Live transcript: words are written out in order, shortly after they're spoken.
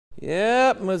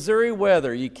Yep, Missouri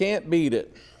weather. You can't beat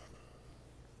it.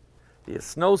 A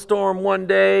snowstorm one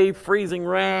day, freezing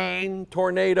rain,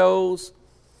 tornadoes.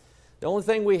 The only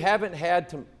thing we haven't had,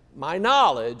 to my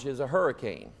knowledge, is a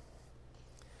hurricane.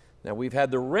 Now, we've had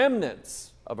the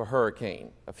remnants of a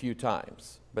hurricane a few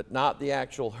times, but not the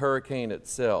actual hurricane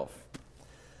itself.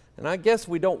 And I guess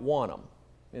we don't want them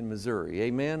in Missouri.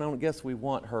 Amen? I don't guess we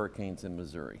want hurricanes in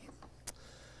Missouri.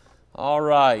 All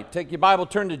right, take your Bible,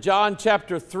 turn to John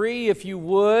chapter 3 if you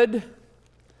would.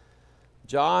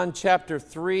 John chapter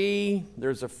 3,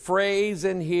 there's a phrase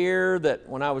in here that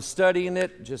when I was studying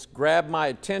it just grabbed my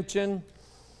attention.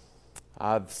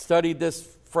 I've studied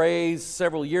this phrase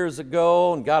several years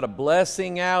ago and got a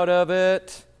blessing out of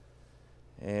it.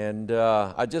 And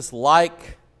I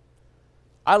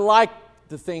like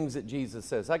the things that Jesus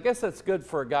says. I guess that's good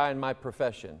for a guy in my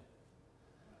profession,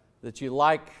 that you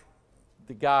like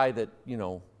the guy that,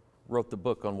 wrote the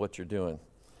book on what you're doing.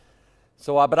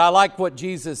 So, but I like what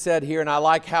Jesus said here, and I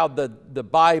like how the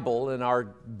Bible, and our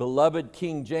beloved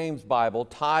King James Bible,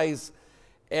 ties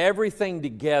everything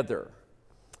together.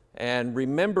 And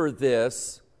remember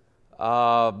this,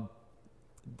 that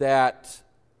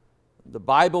the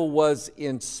Bible was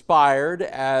inspired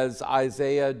as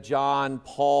Isaiah, John,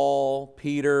 Paul,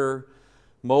 Peter,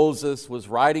 Moses was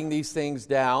writing these things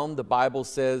down. The Bible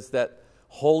says that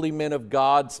holy men of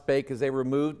God spake as they were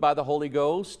moved by the Holy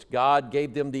Ghost. God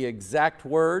gave them the exact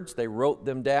words. They wrote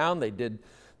them down. They did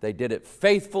it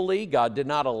faithfully. God did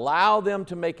not allow them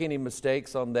to make any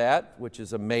mistakes on that, which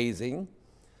is amazing.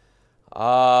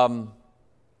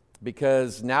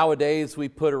 Because nowadays we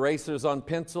put erasers on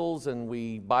pencils and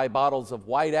we buy bottles of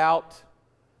whiteout.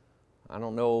 I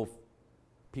don't know if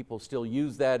people still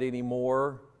use that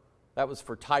anymore. That was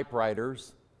for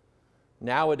typewriters.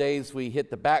 Nowadays, we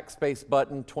hit the backspace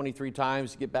button 23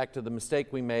 times to get back to the mistake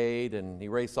we made and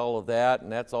erase all of that,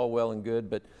 and that's all well and good.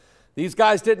 But these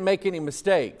guys didn't make any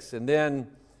mistakes. And then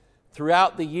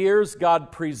throughout the years,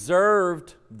 God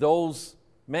preserved those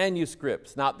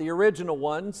manuscripts, not the original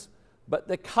ones, but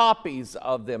the copies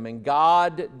of them. And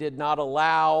God did not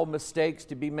allow mistakes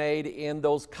to be made in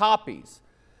those copies.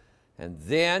 And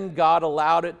then God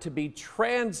allowed it to be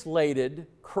translated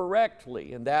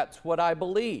correctly, and that's what I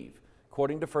believe.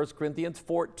 According to 1 Corinthians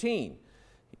 14.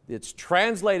 It's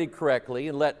translated correctly,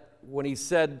 and when he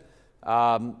said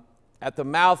at the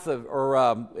mouth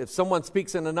of, if someone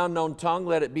speaks in an unknown tongue,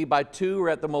 let it be by two or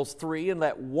at the most three, and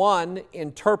let one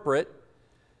interpret.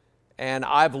 And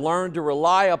I've learned to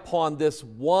rely upon this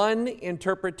one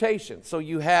interpretation. So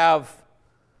you have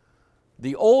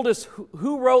the oldest,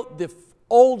 who wrote the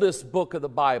oldest book of the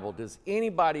Bible? Does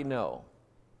anybody know?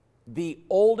 The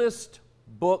oldest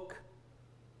book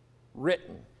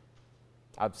written.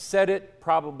 I've said it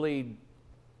probably,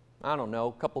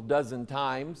 a couple dozen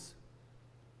times.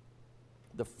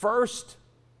 The first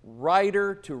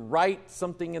writer to write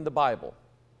something in the Bible.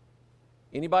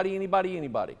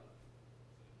 Anybody?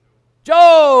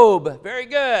 Job! Very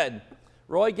good.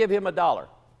 Roy, give him $1.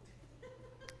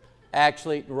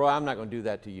 Actually, Roy, I'm not going to do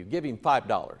that to you. Give him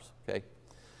 $5, okay?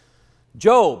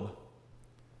 Job.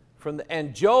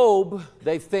 Job,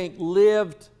 they think,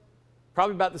 lived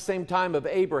probably about the same time of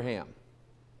Abraham.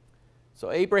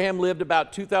 So Abraham lived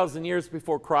about 2,000 years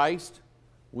before Christ.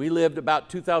 We lived about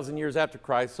 2,000 years after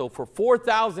Christ. So for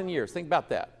 4,000 years, think about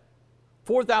that.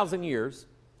 4,000 years,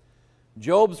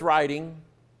 Job's writing.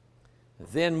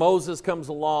 Then Moses comes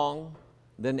along.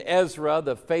 Then Ezra,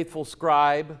 the faithful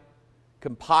scribe,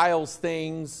 compiles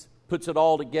things, puts it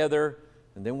all together.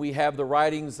 And then we have the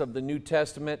writings of the New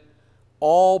Testament,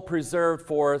 all preserved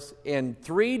for us in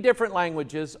 3 different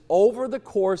languages over the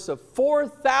course of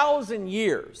 4,000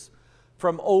 years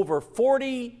from over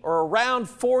 40 or around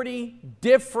 40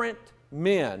 different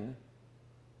men.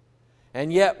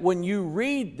 And yet when you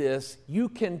read this, you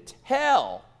can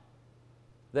tell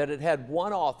that it had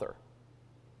one author.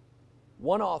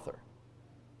 One author.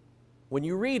 When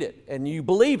you read it and you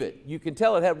believe it, you can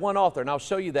tell it had one author, and I'll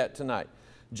show you that tonight.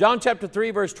 John chapter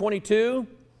 3, verse 22.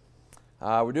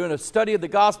 We're doing a study of the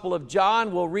Gospel of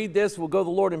John. We'll read this. We'll go to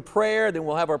the Lord in prayer. Then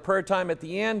we'll have our prayer time at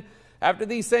the end. After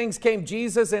these things came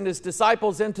Jesus and his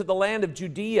disciples into the land of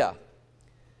Judea.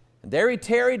 And there he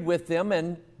tarried with them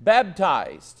and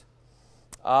baptized.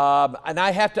 And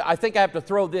I think I have to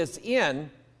throw this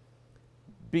in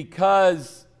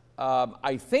because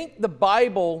I think the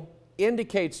Bible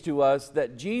indicates to us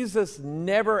that Jesus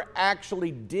never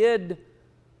actually did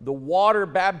the water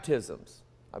baptisms.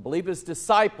 I believe his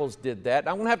disciples did that.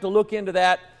 I'm going to have to look into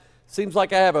that. Seems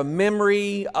like I have a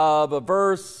memory of a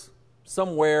verse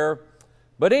somewhere.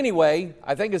 But anyway,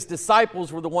 I think his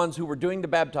disciples were the ones who were doing the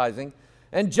baptizing.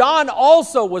 And John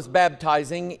also was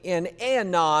baptizing in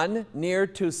Aenon near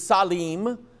to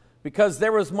Salim, because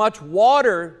there was much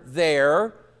water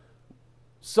there.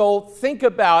 So think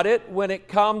about it when it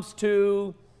comes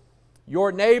to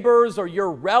your neighbors or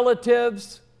your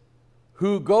relatives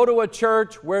who go to a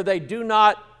church where they do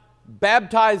not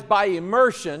baptize by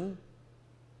immersion,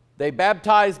 they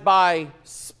baptize by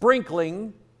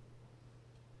sprinkling,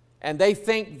 and they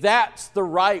think that's the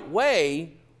right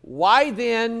way. Why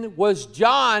then was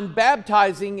John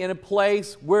baptizing in a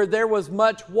place where there was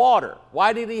much water?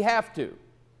 Why did he have to?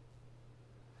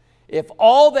 If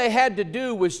all they had to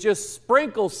do was just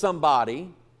sprinkle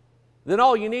somebody, then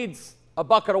all you need is a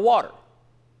bucket of water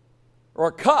or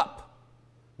a cup.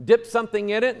 Dip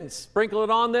something in it and sprinkle it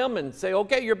on them and say,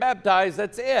 okay, you're baptized,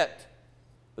 that's it.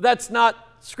 But that's not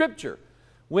Scripture.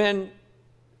 When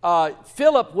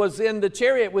Philip was in the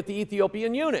chariot with the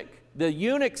Ethiopian eunuch, the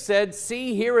eunuch said,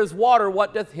 see, here is water,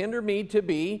 what doth hinder me to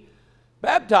be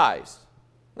baptized?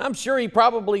 And I'm sure he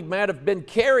probably might have been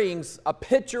carrying a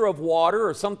pitcher of water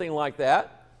or something like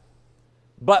that.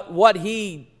 But what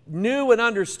he knew and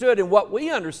understood, and what we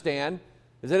understand,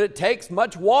 is that it takes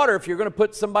much water if you're going to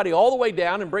put somebody all the way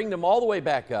down and bring them all the way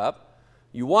back up.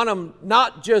 You want them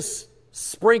not just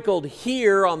sprinkled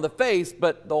here on the face,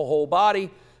 but the whole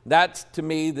body. That's, to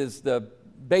me, is the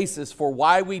basis for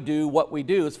why we do what we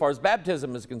do as far as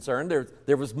baptism is concerned.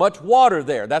 There was much water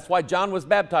there. That's why John was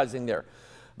baptizing there.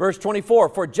 Verse 24,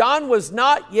 for John was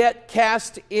not yet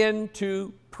cast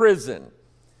into prison.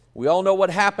 We all know what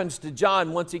happens to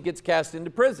John once he gets cast into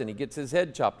prison. He gets his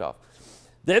head chopped off.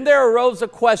 Then there arose a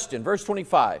question, verse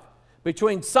 25,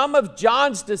 between some of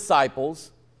John's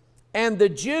disciples and the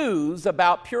Jews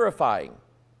about purifying.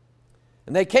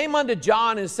 And they came unto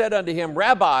John and said unto him,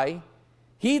 Rabbi,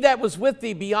 he that was with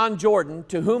thee beyond Jordan,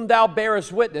 to whom thou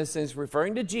bearest witness, and he's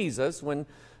referring to Jesus, when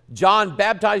John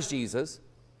baptized Jesus,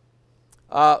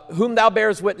 whom thou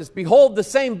bearest witness, behold, the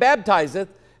same baptizeth,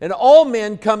 and all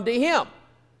men come to him.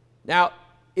 Now,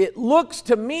 it looks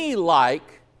to me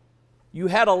like you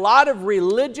had a lot of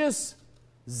religious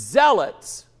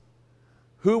zealots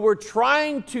who were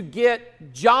trying to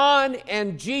get John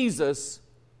and Jesus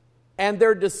and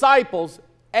their disciples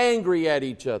angry at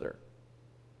each other,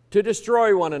 to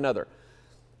destroy one another.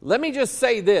 Let me just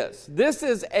say this. This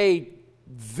is a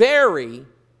very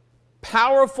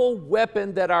powerful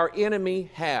weapon that our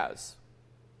enemy has.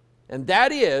 And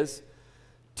that is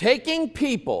taking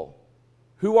people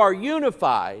who are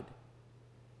unified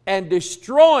and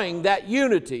destroying that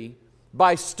unity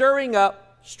by stirring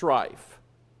up strife.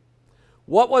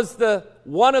 What was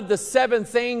one of the 7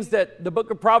 things that the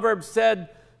book of Proverbs said,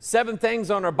 7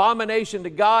 things on abomination to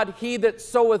God? He that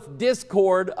soweth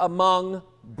discord among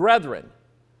brethren.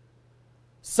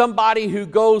 Somebody who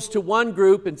goes to one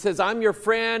group and says, I'm your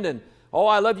friend, and oh,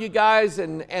 I love you guys,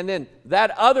 and then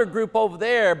that other group over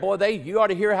there, boy, you ought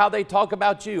to hear how they talk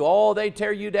about you. Oh, they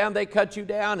tear you down, they cut you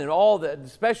down, and all that,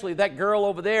 especially that girl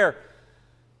over there.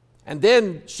 And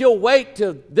then she'll wait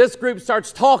till this group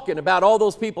starts talking about all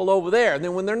those people over there. And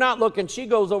then when they're not looking, she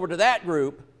goes over to that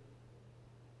group,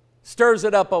 stirs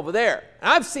it up over there.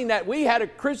 And I've seen that. We had a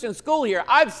Christian school here.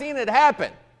 I've seen it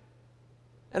happen.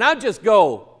 And I just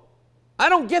go, I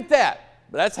don't get that.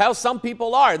 But that's how some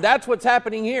people are. That's what's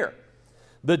happening here.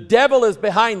 The devil is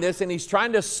behind this, and he's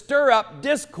trying to stir up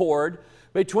discord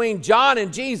between John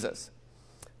and Jesus.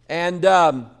 And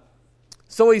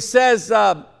so he says,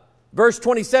 verse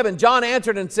 27, John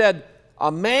answered and said,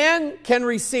 a man can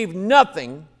receive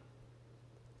nothing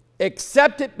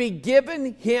except it be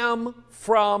given him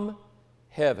from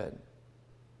heaven.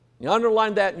 You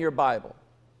underline that in your Bible.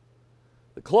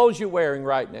 The clothes you're wearing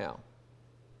right now,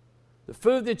 the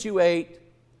food that you ate,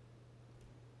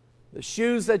 the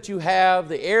shoes that you have,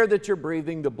 the air that you're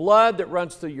breathing, the blood that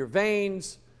runs through your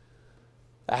veins,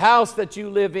 the house that you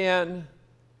live in,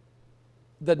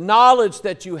 the knowledge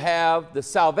that you have, the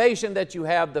salvation that you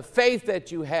have, the faith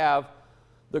that you have,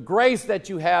 the grace that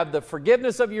you have, the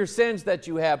forgiveness of your sins that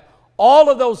you have, all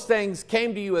of those things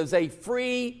came to you as a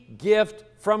free gift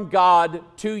from God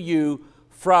to you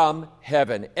from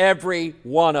heaven. Every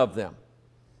one of them.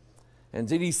 And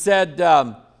then he said,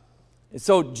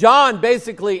 so John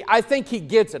basically, I think he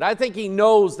gets it. I think he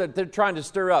knows that they're trying to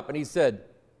stir up. And he said,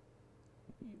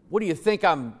 what do you think,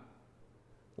 I'm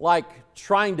like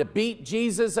trying to beat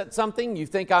Jesus at something? You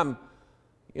think I'm,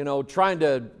 trying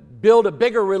to build a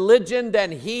bigger religion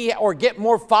than he, or get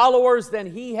more followers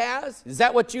than he has? Is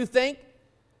that what you think?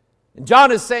 And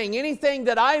John is saying, anything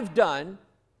that I've done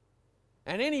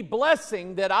and any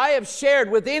blessing that I have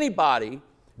shared with anybody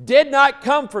did not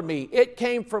come from me. It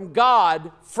came from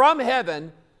God, from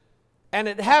heaven, and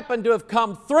it happened to have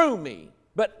come through me.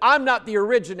 but I'm not the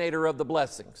originator of the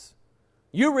blessings.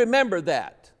 You remember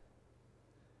that.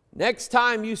 Next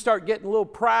time you start getting a little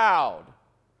proud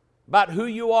about who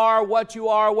you are, what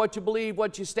you believe,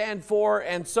 what you stand for,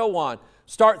 and so on,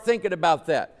 start thinking about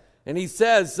that. And he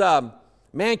says,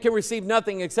 man can receive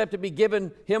nothing except to be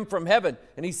given him from heaven.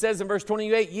 And he says in verse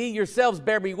 28, ye yourselves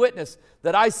bear me witness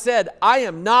that I said, I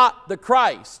am not the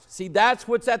Christ. See, that's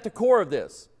what's at the core of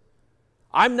this.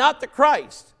 I'm not the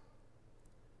Christ,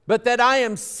 but that I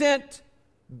am sent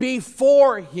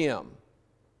before him.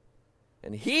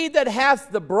 And he that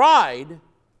hath the bride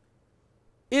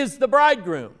is the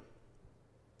bridegroom.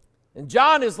 And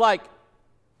John is like,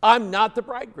 I'm not the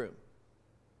bridegroom.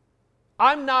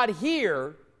 I'm not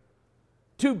here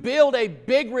to build a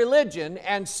big religion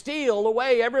and steal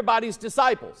away everybody's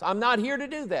disciples. I'm not here to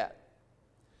do that.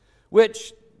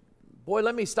 Which, boy,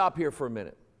 let me stop here for a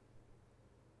minute.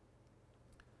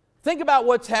 Think about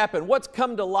what's happened, what's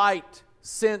come to light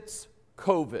since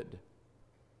COVID.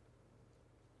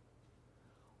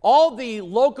 All the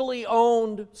locally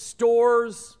owned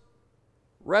stores,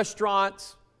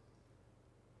 restaurants,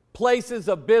 places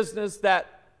of business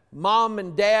that mom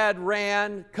and dad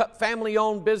ran,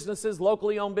 family-owned businesses,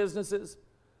 locally owned businesses.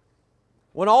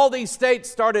 When all these states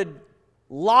started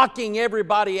locking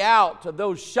everybody out of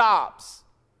those shops,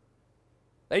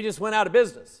 they just went out of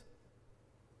business.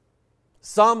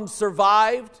 Some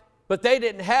survived, but they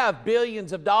didn't have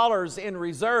billions of dollars in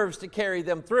reserves to carry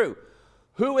them through.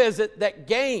 Who is it that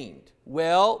gained?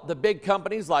 Well, the big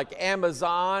companies like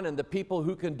Amazon and the people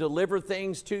who can deliver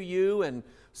things to you and,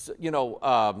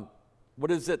 what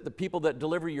is it, the people that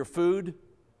deliver your food?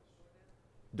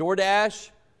 DoorDash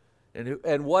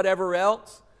and whatever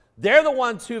else. They're the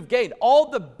ones who've gained. All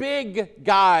the big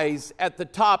guys at the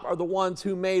top are the ones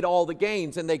who made all the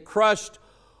gains, and they crushed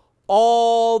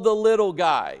all the little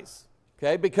guys,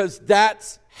 okay? Because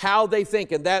that's how they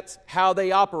think and that's how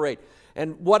they operate.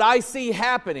 And what I see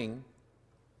happening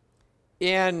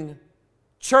in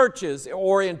churches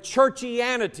or in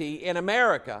churchianity in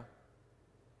America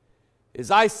is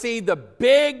I see the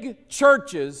big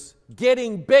churches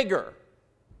getting bigger.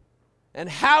 And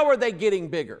how are they getting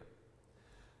bigger?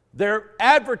 They're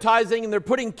advertising and they're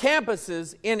putting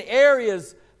campuses in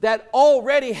areas that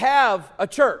already have a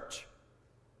church.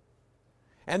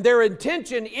 And their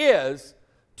intention is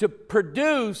to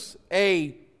produce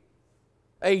a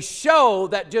show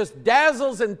that just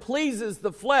dazzles and pleases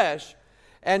the flesh.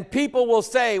 And people will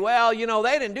say, well,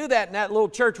 they didn't do that in that little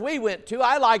church we went to.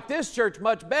 I like this church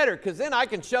much better because then I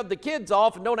can shove the kids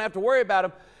off and don't have to worry about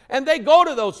them. And they go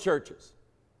to those churches.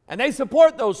 And they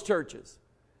support those churches.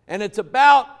 And it's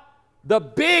about the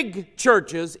big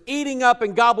churches eating up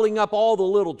and gobbling up all the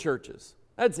little churches.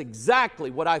 That's exactly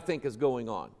what I think is going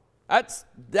on.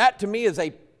 That to me is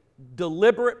a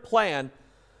deliberate plan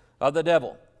of the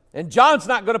devil. And John's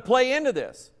not going to play into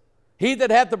this. He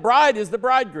that hath the bride is the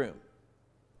bridegroom.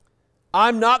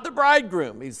 I'm not the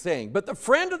bridegroom, he's saying, but the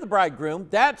friend of the bridegroom,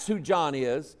 that's who John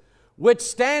is, which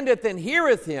standeth and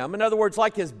heareth him, in other words,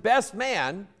 like his best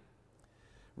man,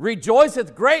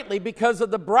 rejoiceth greatly because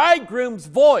of the bridegroom's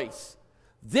voice.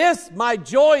 This my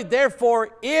joy, therefore,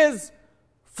 is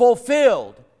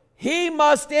fulfilled. He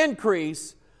must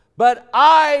increase, but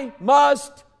I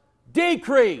must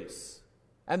decrease.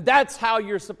 And that's how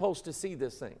you're supposed to see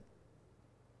this thing.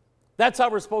 That's how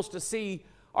we're supposed to see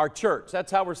our church.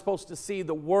 That's how we're supposed to see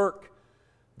the work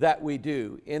that we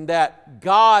do, in that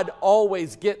God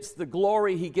always gets the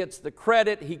glory, He gets the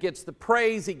credit, He gets the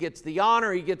praise, He gets the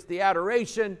honor, He gets the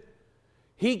adoration.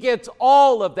 He gets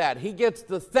all of that. He gets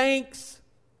the thanks.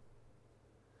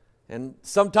 And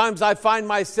sometimes I find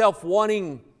myself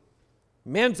wanting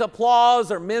men's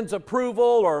applause or men's approval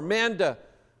or men to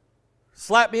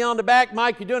slap me on the back.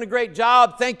 Mike, you're doing a great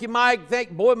job. Thank you, Mike.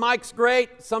 Boy, Mike's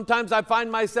great. Sometimes I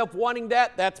find myself wanting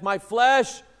that. That's my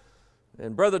flesh.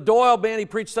 And Brother Doyle, man, he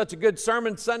preached such a good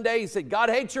sermon Sunday. He said, God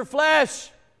hates your flesh.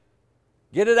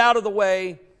 Get it out of the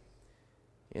way.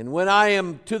 And when I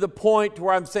am to the point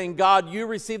where I'm saying, God, you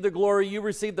receive the glory, you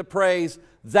receive the praise,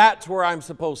 that's where I'm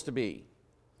supposed to be.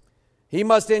 He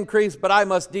must increase, but I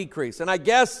must decrease. And I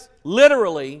guess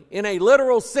literally, in a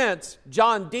literal sense,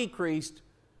 John decreased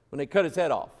when they cut his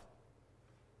head off.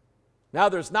 Now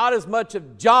there's not as much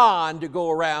of John to go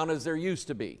around as there used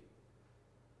to be.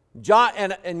 John,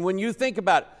 and when you think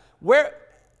about it,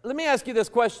 let me ask you this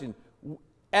question.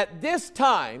 At this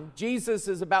time, Jesus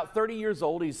is about 30 years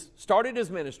old. He's started his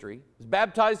ministry. He's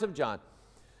baptized of John.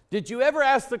 Did you ever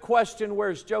ask the question,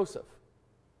 where's Joseph?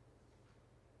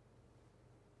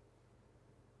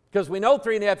 Because we know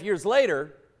 3.5 years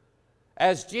later,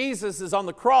 as Jesus is on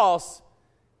the cross,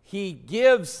 he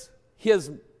gives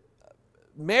his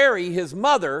Mary, his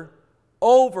mother,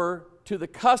 over to the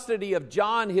custody of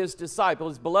John, his disciple,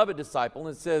 his beloved disciple,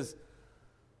 and says,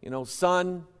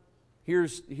 son,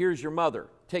 here's your mother.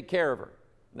 Take care of her,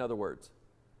 in other words.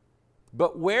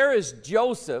 But where is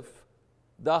Joseph,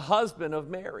 the husband of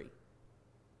Mary?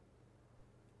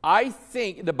 I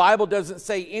think the Bible doesn't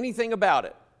say anything about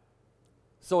it,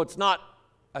 so it's not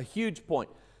a huge point.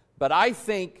 But I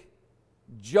think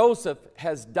Joseph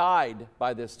has died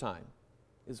by this time,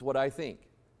 is what I think.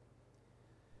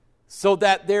 So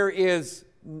that there is,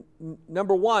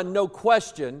 number one, no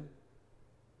question,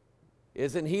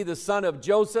 isn't he the son of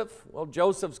Joseph? Well,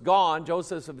 Joseph's gone.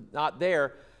 Joseph's not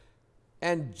there.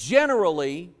 And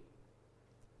generally,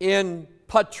 in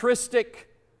patristic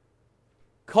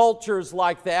cultures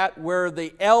like that, where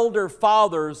the elder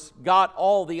fathers got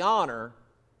all the honor,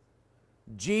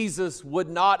 Jesus would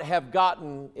not have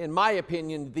gotten, in my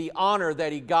opinion, the honor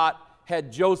that he got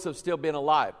had Joseph still been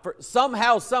alive.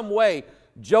 Somehow, some way,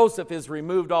 Joseph is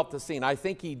removed off the scene. I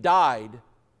think he died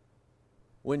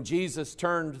when Jesus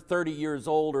turned 30 years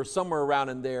old or somewhere around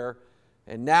in there,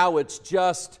 and now it's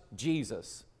just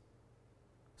Jesus.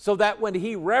 So that when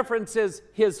he references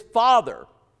his father,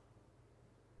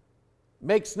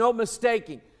 makes no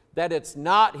mistaking that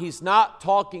he's not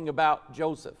talking about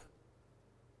Joseph.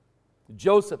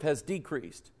 Joseph has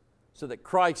decreased so that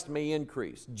Christ may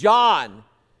increase. John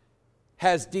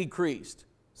has decreased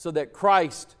so that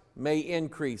Christ may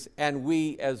increase, and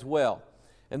we as well.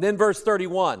 And then verse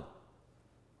 31.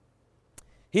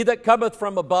 He that cometh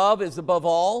from above is above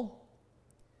all.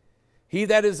 He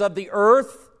that is of the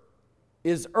earth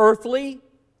is earthly,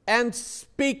 and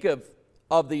speaketh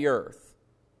of the earth.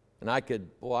 And I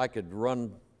could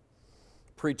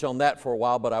preach on that for a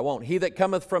while, but I won't. He that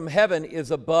cometh from heaven is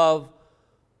above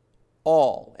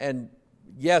all. And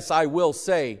yes, I will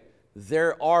say,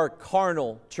 there are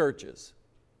carnal churches.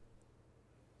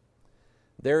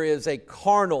 There is a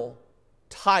carnal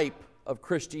type of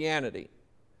Christianity,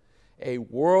 a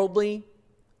worldly,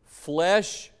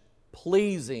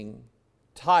 flesh-pleasing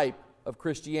type of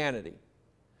Christianity.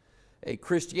 A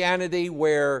Christianity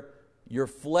where your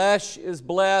flesh is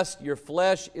blessed, your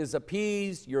flesh is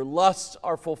appeased, your lusts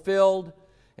are fulfilled,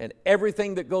 and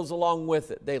everything that goes along with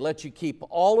it. They let you keep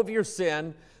all of your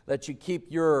sin, let you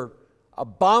keep your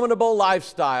abominable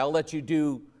lifestyle, let you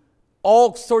do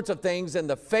all sorts of things in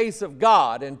the face of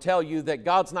God and tell you that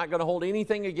God's not going to hold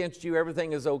anything against you,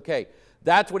 everything is okay.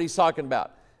 That's what he's talking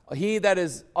about. He that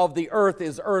is of the earth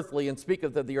is earthly, and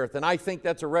speaketh of the earth. And I think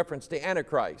that's a reference to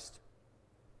Antichrist.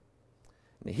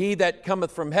 And he that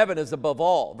cometh from heaven is above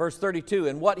all. Verse 32,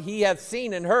 and what he hath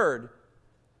seen and heard,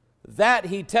 that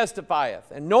he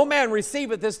testifieth. And no man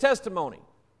receiveth his testimony.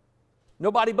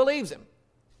 Nobody believes him.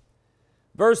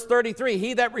 Verse 33,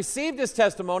 he that received his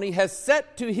testimony has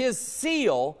set to his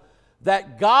seal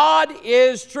that God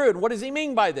is true. And what does he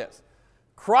mean by this?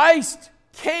 Christ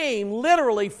came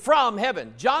literally from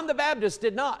heaven. John the Baptist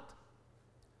did not.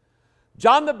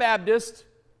 John the Baptist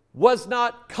was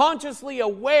not consciously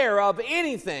aware of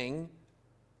anything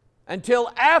until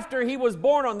after he was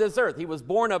born on this earth. He was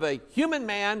born of a human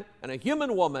man and a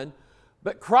human woman,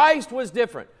 but Christ was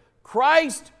different.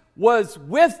 Christ was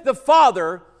with the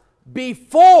Father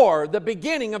before the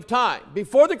beginning of time.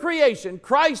 Before the creation,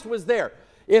 Christ was there.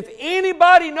 If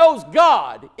anybody knows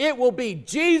God, it will be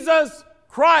Jesus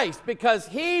Christ, because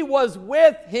he was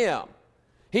with him.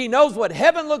 He knows what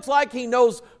heaven looks like. He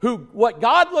knows what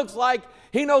God looks like.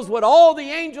 He knows what all the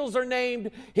angels are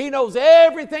named. He knows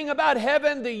everything about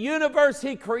heaven, the universe.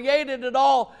 He created it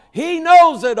all. He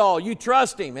knows it all. You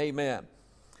trust him. Amen.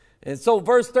 And so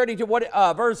verse 32,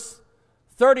 verse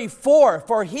 34,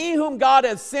 for he whom God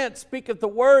has sent speaketh the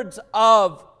words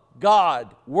of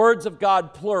God. Words of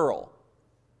God, plural.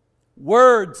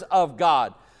 Words of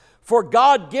God. For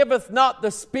God giveth not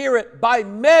the Spirit by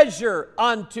measure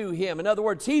unto him. In other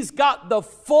words, he's got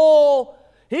all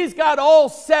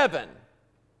 7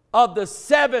 of the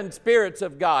 7 spirits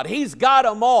of God. He's got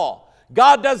them all.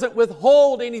 God doesn't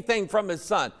withhold anything from his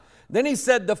Son. Then he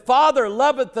said, the Father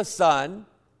loveth the Son,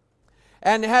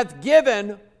 and hath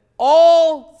given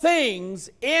all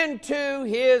things into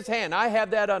his hand. I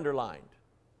have that underlined,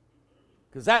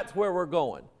 because that's where we're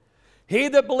going. He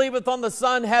that believeth on the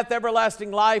Son hath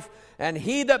everlasting life, and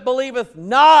he that believeth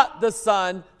not the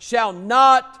Son shall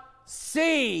not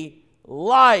see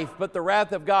life, but the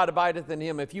wrath of God abideth in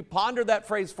him. If you ponder that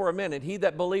phrase for a minute, he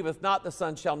that believeth not the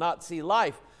Son shall not see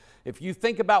life. If you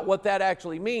think about what that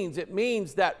actually means, it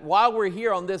means that while we're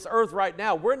here on this earth right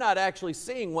now, we're not actually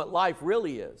seeing what life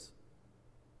really is.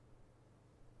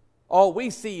 All we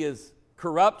see is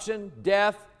corruption,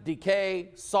 death, decay,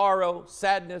 sorrow,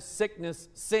 sadness, sickness,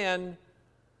 sin,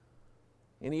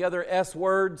 Any other S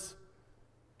words?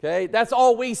 Okay, that's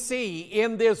all we see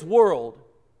in this world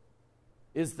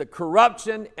is the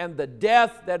corruption and the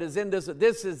death that is in this.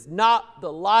 This is not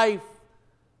the life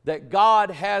that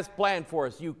God has planned for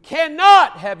us. You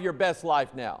cannot have your best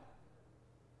life now.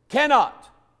 Cannot.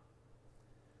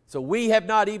 So we have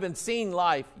not even seen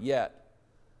life yet.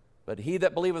 But he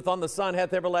that believeth on the Son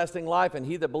hath everlasting life, and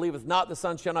he that believeth not the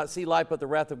Son shall not see life, but the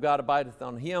wrath of God abideth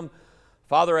on him.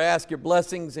 Father, I ask your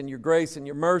blessings and your grace and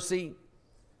your mercy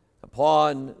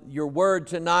upon your word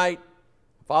tonight.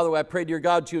 Father, I pray, dear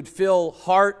God, that you would fill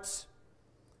hearts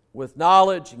with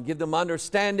knowledge and give them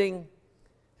understanding.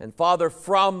 And Father,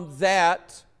 from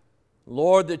that,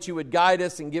 Lord, that you would guide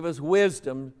us and give us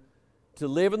wisdom to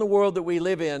live in the world that we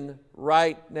live in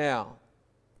right now.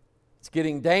 It's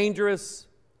getting dangerous.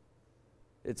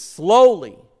 It's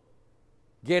slowly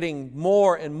getting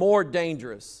more and more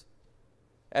dangerous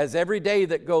as every day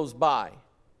that goes by.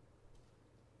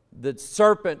 The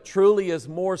serpent truly is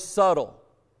more subtle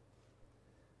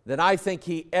than I think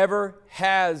he ever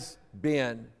has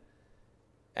been.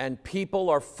 And people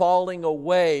are falling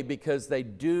away because they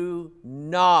do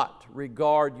not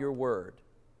regard your word.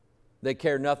 They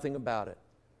care nothing about it.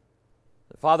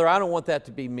 Father, I don't want that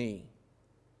to be me.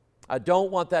 I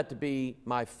don't want that to be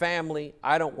my family.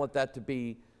 I don't want that to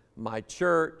be my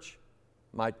church,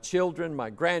 my children, my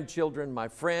grandchildren, my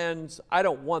friends. I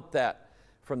don't want that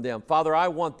from them. Father, I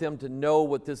want them to know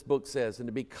what this book says and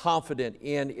to be confident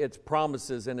in its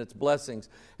promises and its blessings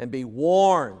and be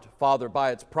warned, Father,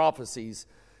 by its prophecies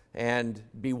and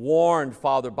be warned,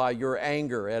 Father, by your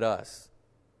anger at us.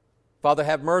 Father,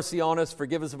 have mercy on us.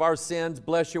 Forgive us of our sins.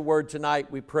 Bless your word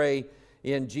tonight, we pray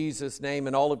in Jesus' name.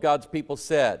 And all of God's people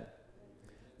said.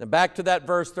 Now back to that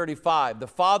verse 35. The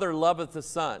Father loveth the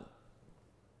Son.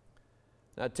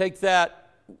 Now take that,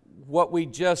 what we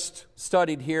just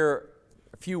studied here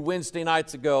a few Wednesday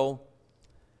nights ago.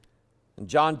 In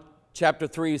John chapter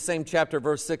 3, same chapter,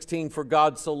 verse 16, for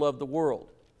God so loved the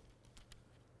world.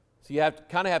 So you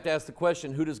kind of have to ask the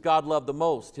question, who does God love the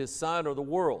most, His Son or the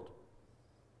world?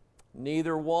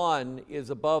 Neither one is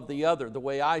above the other. The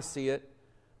way I see it,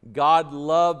 God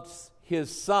loves His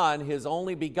Son, His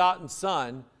only begotten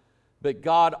Son, but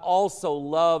God also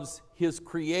loves His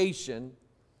creation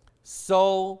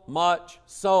so much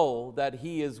so that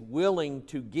He is willing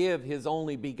to give His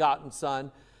only begotten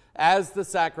Son as the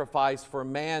sacrifice for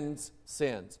man's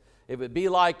sins. It would be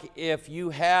like if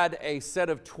you had a set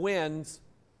of twins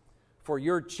for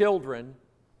your children,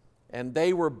 and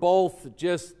they were both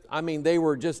they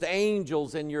were just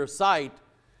angels in your sight,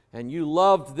 and you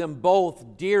loved them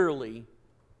both dearly,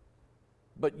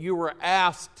 but you were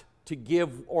asked to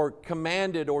give or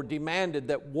commanded or demanded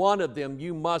that one of them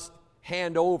you must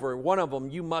hand over, one of them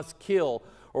you must kill,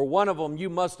 or one of them you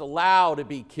must allow to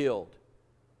be killed.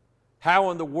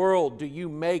 How in the world do you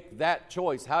make that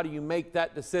choice? How do you make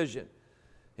that decision?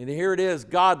 And here it is,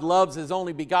 God loves His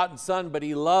only begotten Son, but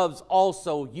He loves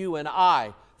also you and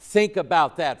I. Think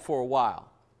about that for a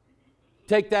while.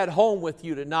 Take that home with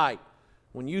you tonight.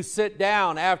 When you sit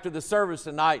down after the service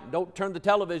tonight, don't turn the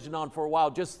television on for a while.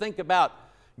 Just think about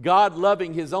God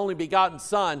loving His only begotten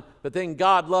Son, but then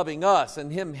God loving us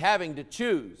and Him having to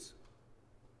choose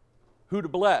who to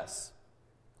bless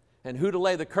and who to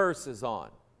lay the curses on.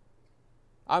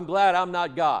 I'm glad I'm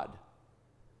not God.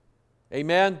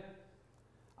 Amen?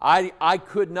 I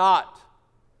could not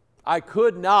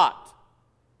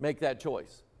make that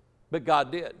choice, but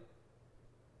God did.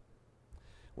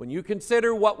 When you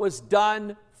consider what was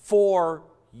done for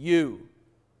you,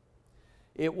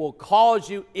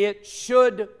 it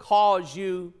should cause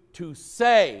you to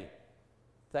say,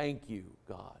 thank you,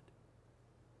 God,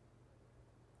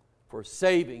 for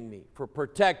saving me, for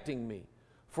protecting me,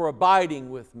 for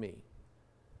abiding with me.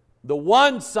 The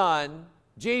one Son,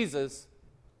 Jesus,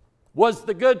 was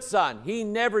the good Son. He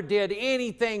never did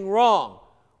anything wrong.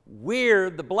 We're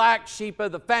the black sheep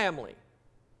of the family.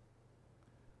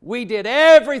 We did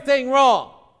everything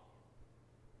wrong.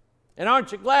 And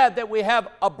aren't you glad that we have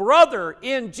a brother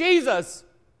in Jesus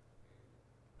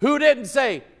who didn't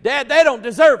say, Dad, they don't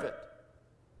deserve it.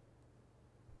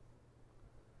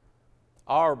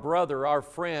 Our brother, our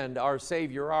friend, our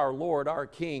Savior, our Lord, our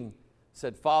King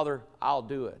said, Father, I'll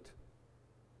do it.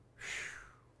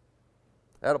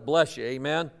 That'll bless you,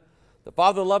 amen? The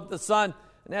Father loved the Son,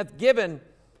 and hath given,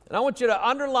 and I want you to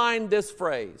underline this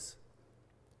phrase,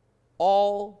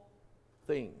 all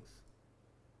things.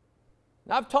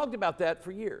 Now, I've talked about that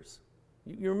for years.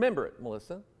 You remember it,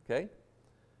 Melissa, okay?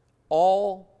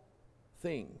 All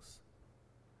things.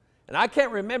 And I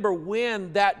can't remember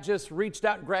when that just reached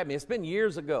out and grabbed me. It's been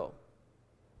years ago.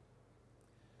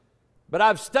 But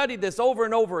I've studied this over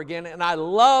and over again, and I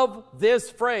love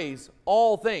this phrase,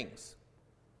 all things.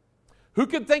 Who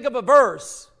can think of a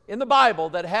verse in the Bible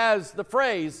that has the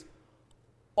phrase,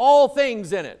 all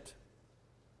things in it?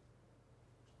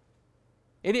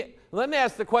 Let me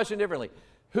ask the question differently.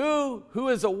 Who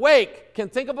is awake can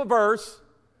think of a verse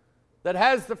that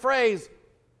has the phrase,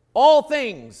 all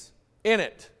things in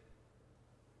it?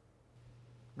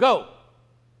 Go.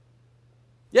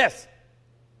 Yes.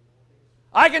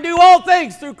 I can do all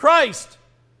things through Christ,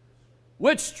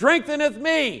 which strengtheneth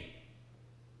me.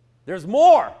 There's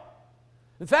more.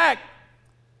 In fact,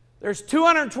 there's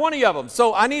 220 of them.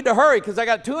 So I need to hurry because I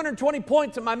got 220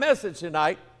 points in my message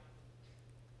tonight.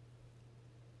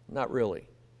 Not really.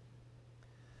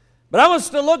 But I want us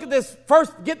to look at this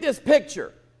first, get this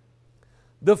picture.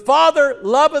 The Father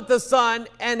loveth the Son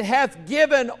and hath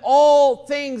given all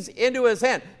things into his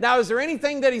hand. Now, is there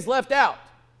anything that he's left out?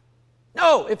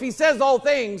 No, if he says all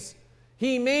things,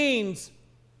 he means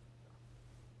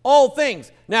all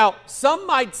things. Now, some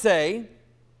might say,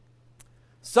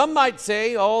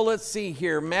 oh, let's see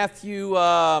here,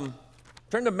 turn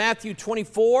to Matthew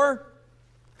 24.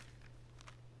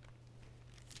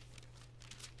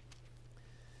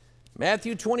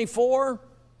 Matthew 24.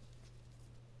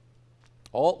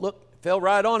 Oh, look, fell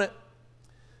right on it.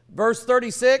 Verse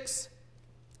 36.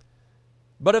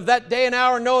 But of that day and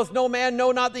hour knoweth no man,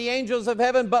 no, not the angels of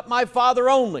heaven, but my Father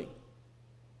only.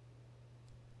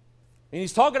 And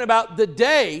he's talking about the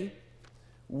day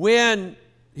when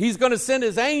he's going to send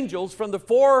his angels from the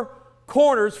four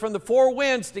corners, from the four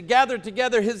winds, to gather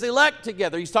together his elect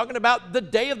together. He's talking about the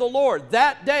day of the Lord,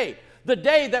 that day, the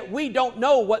day that we don't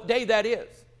know what day that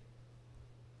is.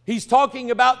 He's talking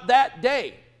about that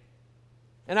day.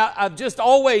 And I've just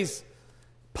always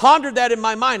pondered that in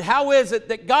my mind. How is it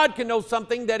that God can know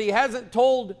something that he hasn't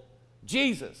told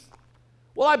Jesus?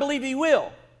 Well, I believe he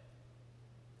will.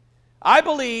 I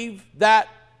believe that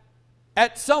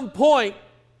at some point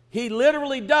he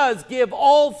literally does give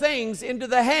all things into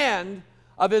the hand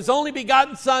of his only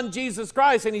begotten Son, Jesus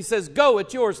Christ, and he says, go,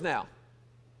 it's yours now.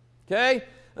 Okay?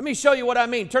 Let me show you what I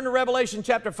mean. Turn to Revelation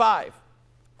chapter 5.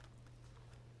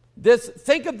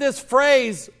 Think of this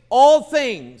phrase, all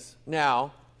things,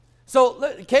 now.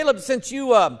 So, Caleb, since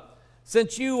you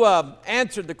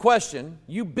answered the question,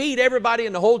 you beat everybody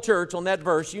in the whole church on that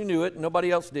verse. You knew it.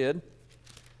 Nobody else did.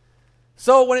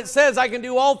 So when it says, I can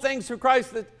do all things through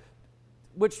Christ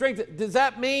which strengthens, does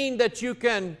that mean that you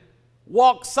can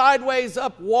walk sideways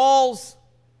up walls?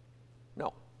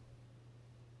 No.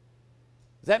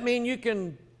 Does that mean you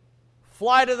can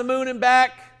fly to the moon and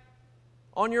back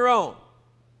on your own?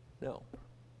 No.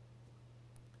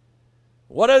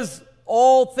 What does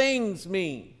all things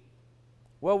mean?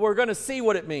 Well, we're going to see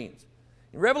what it means.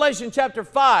 In Revelation chapter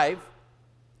 5,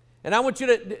 and I want you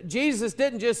to, Jesus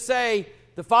didn't just say,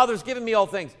 the Father's given me all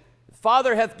things. The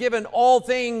Father hath given all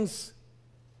things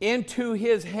into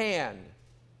his hand.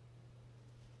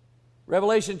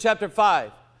 Revelation chapter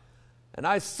 5. And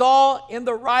I saw in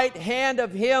the right hand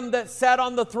of him that sat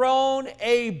on the throne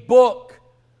a book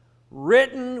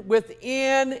written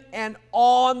within and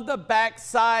on the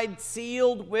backside,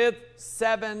 sealed with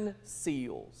 7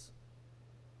 seals.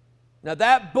 Now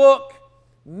that book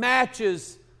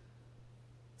matches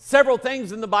several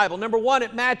things in the Bible. Number one,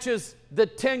 it matches the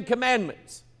 10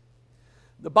 Commandments.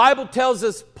 The Bible tells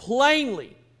us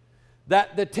plainly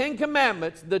that the 10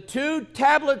 Commandments, the 2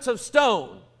 tablets of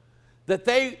stone, that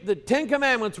the 10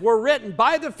 Commandments were written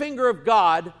by the finger of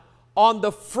God on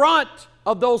the front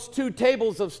of those 2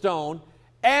 tables of stone,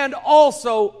 and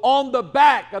also on the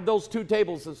back of those 2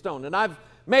 tables of stone. And I've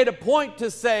made a point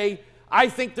to say, I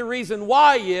think the reason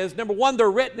why is, number one, they're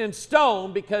written in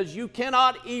stone because you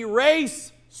cannot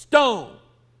erase stone.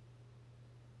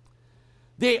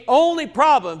 The only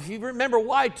problem, if you remember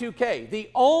Y2K, the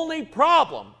only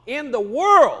problem in the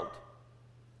world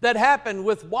that happened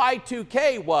with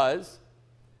Y2K was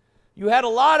you had a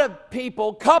lot of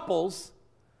people, couples,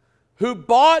 who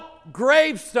bought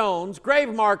gravestones,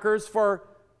 grave markers for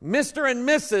Mr. and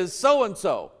Mrs.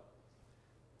 so-and-so.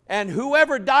 And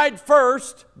whoever died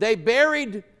first, they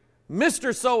buried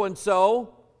Mr.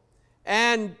 so-and-so,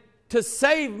 and to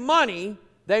save money,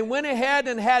 they went ahead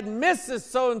and had Mrs.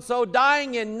 so-and-so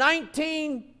dying in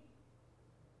 19,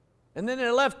 and then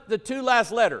they left the 2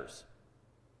 last letters.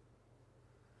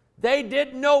 They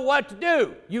didn't know what to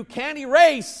do. You can't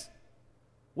erase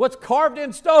what's carved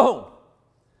in stone.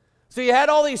 So you had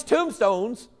all these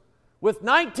tombstones with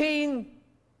 19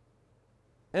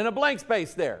 and a blank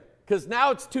space there, because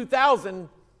now it's 2000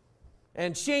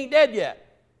 and she ain't dead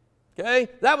yet. Okay?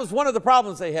 That was one of the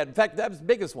problems they had. In fact, that was the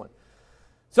biggest one.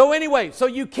 So anyway, so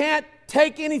you can't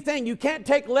take anything. You can't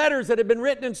take letters that have been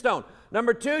written in stone.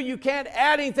 Number two, you can't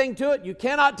add anything to it. You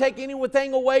cannot take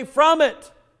anything away from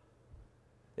it.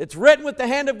 It's written with the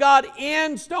hand of God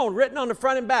in stone, written on the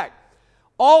front and back.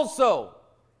 Also,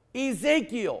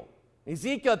 Ezekiel,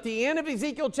 at the end of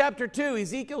Ezekiel chapter 2,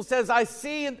 Ezekiel says, I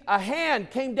see a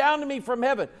hand came down to me from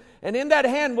heaven, and in that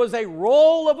hand was a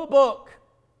roll of a book.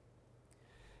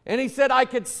 And he said, I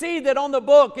could see that on the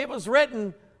book it was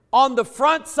written on the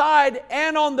front side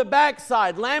and on the back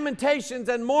side, lamentations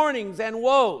and mournings and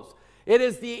woes. It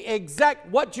is the exact,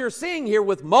 what you're seeing here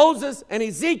with Moses and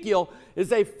Ezekiel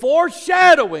is a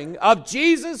foreshadowing of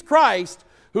Jesus Christ,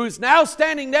 who's now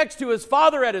standing next to his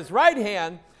Father at his right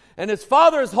hand, and his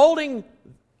Father is holding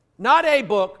not a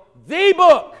book, the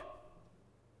book.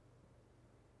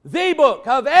 The book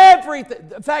of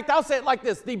everything. In fact, I'll say it like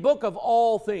this, the book of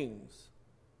all things.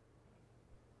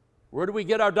 Where do we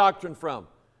get our doctrine from?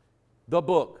 The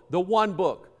book, the one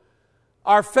book.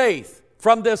 Our faith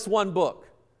from this one book.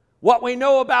 What we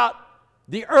know about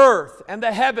the earth and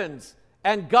the heavens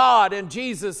and God and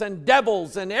Jesus and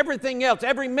devils and everything else,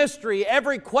 every mystery,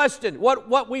 every question.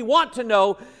 What we want to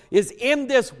know is in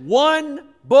this one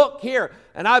book here.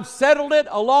 And I've settled it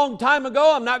a long time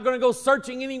ago. I'm not going to go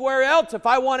searching anywhere else. If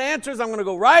I want answers, I'm going to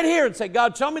go right here and say,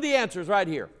 God, show me the answers right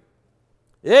here.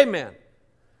 Amen.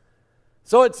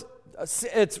 So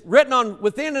it's written on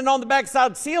within and on the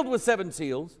backside, sealed with 7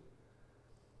 seals.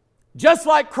 Just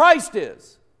like Christ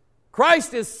is.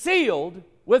 Christ is sealed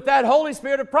with that Holy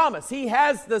Spirit of promise. He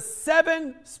has the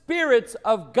 7 spirits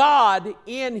of God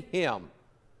in him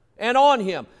and on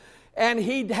him. And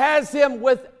he has him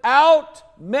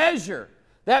without measure.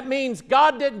 That means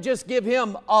God didn't just give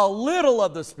him a little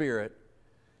of the Spirit.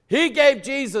 He gave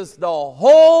Jesus the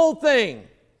whole thing.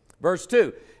 Verse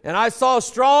 2, and I saw a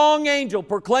strong angel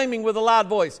proclaiming with a loud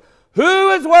voice, who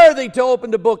is worthy to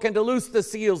open the book and to loose the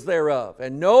seals thereof?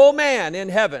 And no man in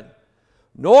heaven,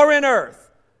 nor in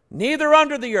earth, neither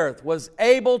under the earth, was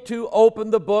able to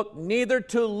open the book, neither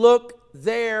to look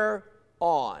thereon.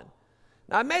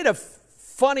 Now, I made a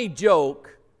funny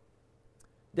joke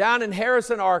down in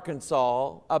Harrison,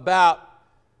 Arkansas, about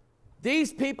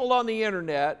these people on the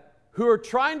internet who are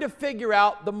trying to figure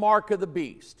out the mark of the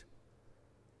beast,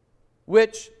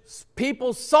 which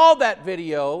people saw that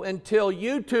video until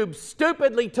YouTube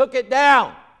stupidly took it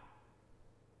down.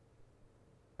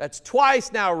 That's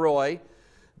twice now, Roy,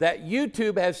 that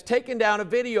YouTube has taken down a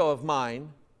video of mine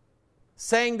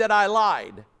saying that I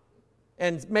lied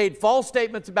and made false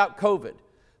statements about COVID.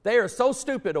 They are so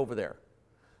stupid over there.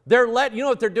 You know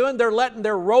what they're doing? They're letting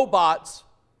their robots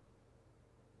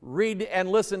read and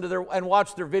listen to and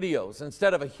watch their videos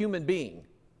instead of a human being.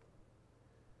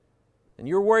 And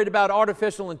you're worried about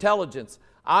artificial intelligence.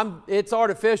 It's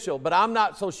artificial, but I'm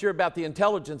not so sure about the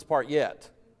intelligence part yet.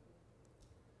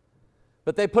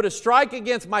 But they put a strike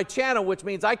against my channel, which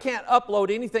means I can't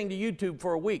upload anything to YouTube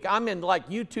for a week. I'm in like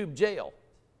YouTube jail.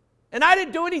 And I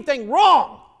didn't do anything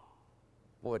wrong.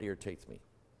 Boy, it irritates me.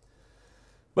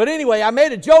 But anyway, I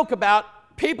made a joke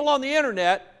about people on the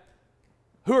internet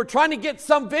who are trying to get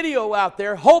some video out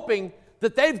there hoping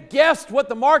that they've guessed what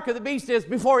the mark of the beast is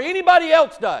before anybody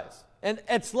else does. And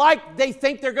it's like they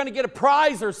think they're going to get a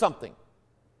prize or something.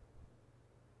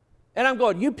 And I'm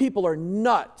going, you people are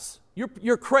nuts.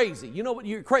 You're crazy. You know what?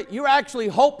 You're crazy. You're actually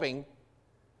hoping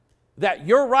that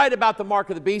you're right about the mark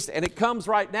of the beast, and it comes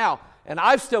right now. And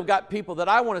I've still got people that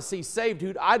I want to see saved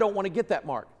who I don't want to get that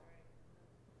mark.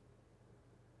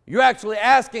 You're actually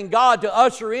asking God to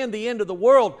usher in the end of the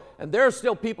world, and there are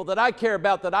still people that I care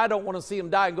about that I don't want to see them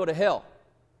die and go to hell.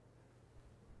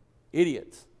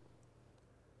 Idiots.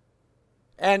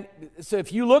 And so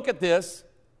if you look at this,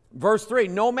 verse 3,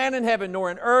 no man in heaven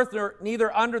nor in earth, nor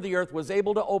neither under the earth was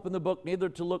able to open the book, neither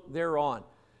to look thereon.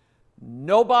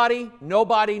 Nobody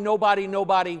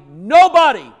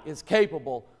is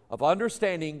capable of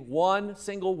understanding one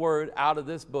single word out of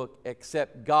this book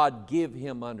except God give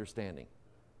him understanding.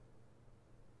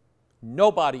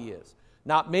 Nobody is.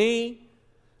 Not me,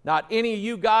 not any of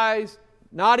you guys,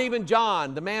 not even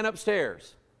John, the man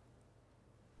upstairs.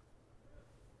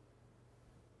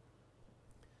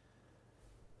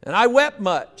 And I wept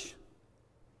much.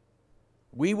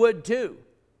 We would too.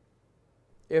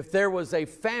 If there was a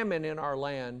famine in our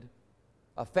land,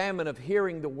 a famine of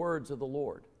hearing the words of the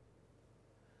Lord.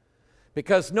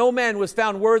 Because no man was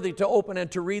found worthy to open and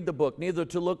to read the book, neither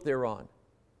to look thereon.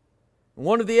 And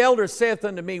one of the elders saith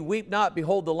unto me, weep not,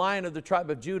 behold, the Lion of the tribe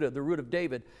of Judah, the root of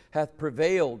David, hath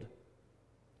prevailed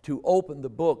to open the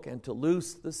book and to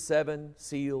loose the 7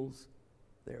 seals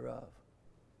thereof.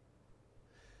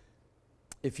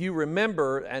 If you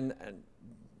remember, and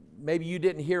maybe you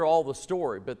didn't hear all the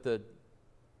story, but the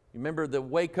You remember the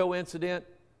Waco incident,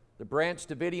 the Branch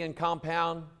Davidian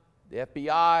compound, the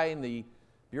FBI and the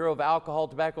Bureau of Alcohol,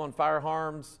 Tobacco, and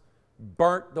Firearms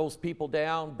burnt those people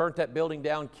down, burnt that building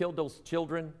down, killed those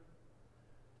children.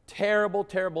 Terrible,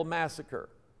 terrible massacre.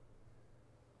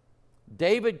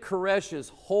 David Koresh's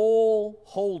whole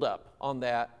holdup on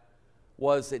that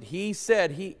was that he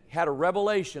said he had a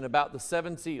revelation about the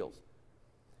 7 seals.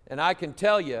 And I can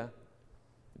tell you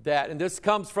that, and this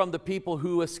comes from the people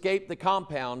who escaped the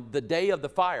compound the day of the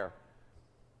fire,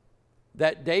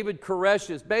 that David Koresh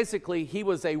is basically, he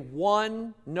was a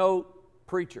one-note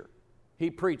preacher.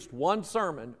 He preached one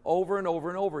sermon over and over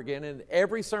and over again, and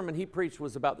every sermon he preached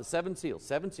was about the 7 seals,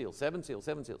 7 seals, 7 seals,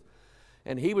 7 seals.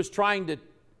 And he was trying to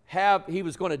he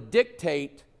was going to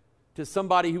dictate to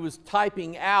somebody who was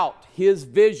typing out his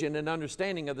vision and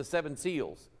understanding of the 7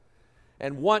 seals.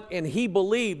 And he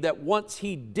believed that once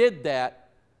he did that,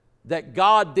 that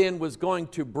God then was going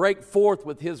to break forth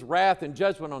with his wrath and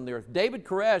judgment on the earth. David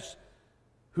Koresh,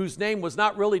 whose name was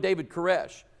not really David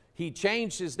Koresh, he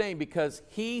changed his name because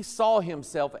he saw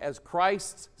himself as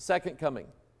Christ's second coming.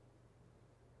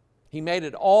 He made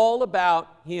it all about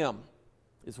him,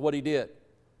 is what he did.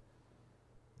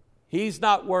 He's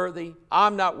not worthy,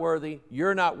 I'm not worthy,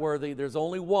 you're not worthy. There's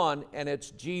only one, and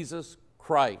it's Jesus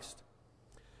Christ.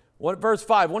 Verse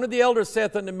 5, one of the elders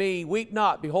saith unto me, Weep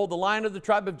not, behold, the Lion of the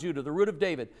tribe of Judah, the Root of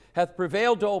David, hath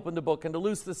prevailed to open the book and to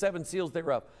loose the 7 seals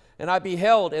thereof. And I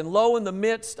beheld, and lo, in the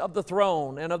midst of the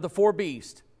throne and of the 4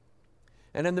 beasts,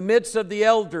 and in the midst of the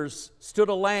elders stood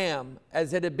a lamb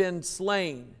as it had been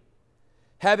slain,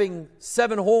 having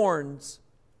 7 horns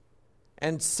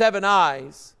and 7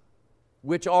 eyes,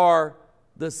 which are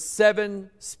the 7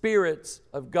 spirits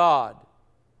of God.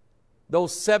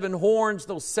 Those 7 horns,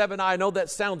 those 7 eyes. I know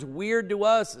that sounds weird to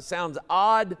us. It sounds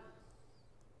odd.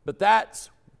 But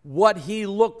that's what he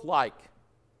looked like.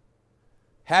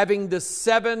 Having the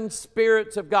 7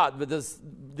 spirits of God. But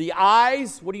the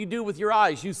eyes, what do you do with your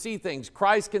eyes? You see things.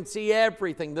 Christ can see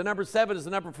everything. The number 7 is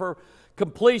the number for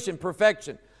completion,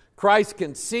 perfection. Christ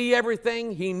can see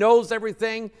everything. He knows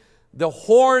everything. The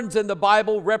horns in the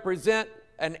Bible represent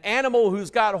an animal who's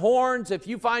got horns. If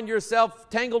you find yourself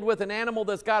tangled with an animal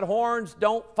that's got horns,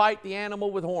 don't fight the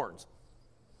animal with horns.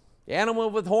 The animal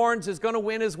with horns is going to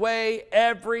win his way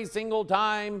every single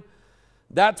time.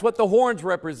 That's what the horns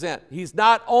represent. He's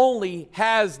not only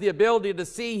has the ability to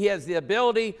see, he has the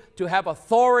ability to have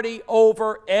authority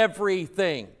over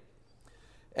everything.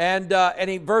 And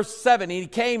verse 7, he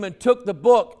came and took the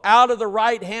book out of the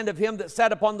right hand of him that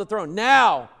sat upon the throne.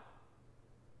 Now,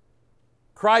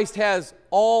 Christ has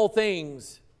all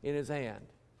things in his hand.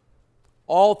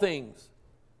 All things.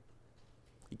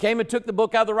 He came and took the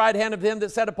book out of the right hand of him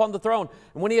that sat upon the throne.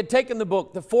 And when he had taken the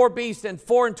book, the 4 beasts and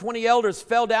 24 elders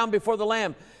fell down before the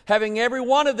Lamb, having every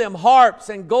one of them harps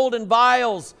and golden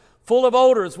vials full of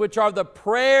odors, which are the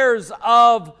prayers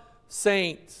of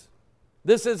saints.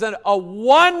 This is a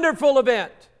wonderful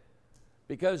event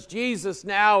because Jesus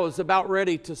now is about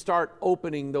ready to start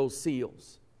opening those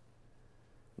seals.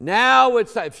 Now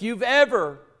it's time. If you've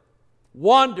ever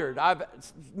wondered, I've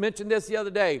mentioned this the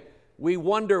other day, we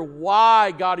wonder,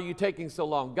 why, God, are you taking so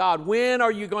long? God, when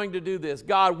are you going to do this?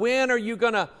 God, when are you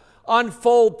going to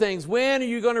unfold things? When are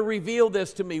you going to reveal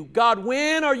this to me? God,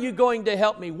 when are you going to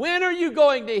help me? When are you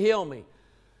going to heal me?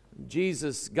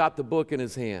 Jesus got the book in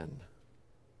his hand.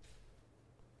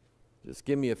 Just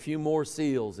give me a few more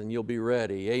seals and you'll be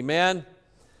ready. Amen?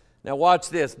 Now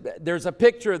watch this. There's a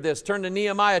picture of this. Turn to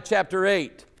Nehemiah chapter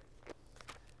 8.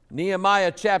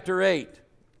 Nehemiah chapter 8.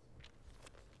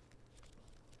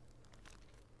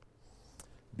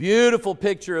 Beautiful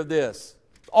picture of this.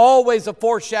 Always a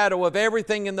foreshadow of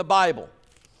everything in the Bible.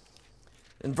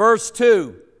 In verse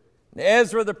 2,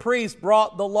 Ezra the priest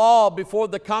brought the law before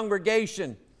the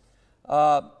congregation.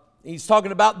 He's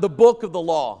talking about the book of the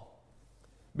law.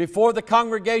 Before the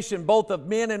congregation, both of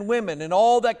men and women, and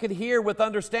all that could hear with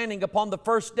understanding upon the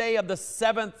first day of the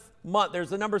 7th month. There's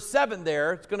the number 7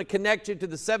 there. It's going to connect you to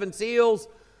the 7 seals,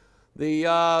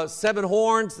 the 7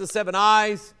 horns, the 7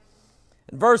 eyes.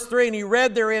 In verse 3, and he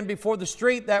read therein before the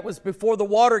street that was before the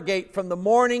water gate from the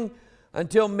morning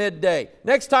until midday.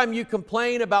 Next time you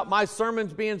complain about my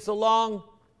sermons being so long,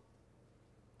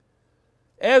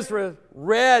 Ezra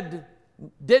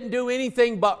didn't do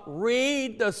anything but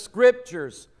read the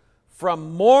scriptures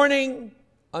from morning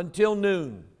until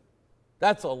noon.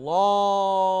 That's a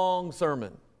long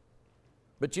sermon.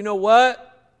 But you know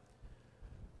what?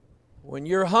 When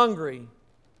you're hungry,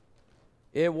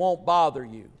 it won't bother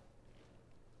you.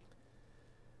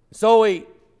 So he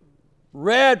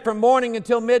read from morning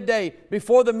until midday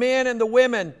before the men and the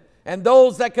women and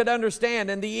those that could understand.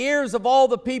 And the ears of all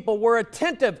the people were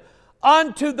attentive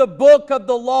unto the book of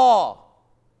the law.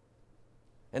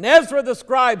 And Ezra the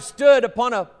scribe stood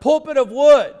upon a pulpit of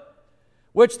wood,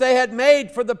 which they had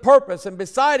made for the purpose. And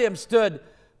beside him stood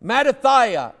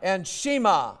Mattithiah and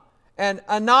Shema and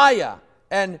Ananiah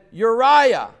and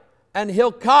Uriah and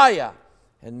Hilkiah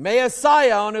and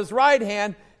Maaseiah on his right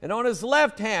hand, and on his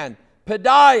left hand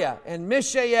Pedaiah and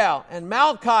Mishael and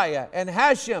Malchiah and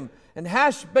Hashem and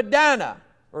Hashbaddanah,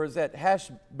 or is that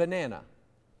Hashbaddanah?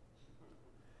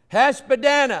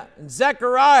 Hashbaddanah and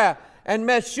Zechariah and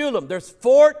Meshullam. There's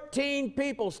 14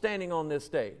 people standing on this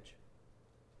stage.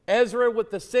 Ezra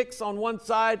with the 6 on one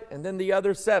side and then the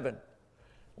other 7.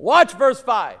 Watch verse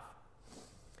 5.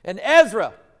 And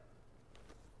Ezra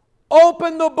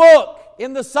opened the book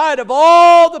in the sight of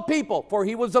all the people, for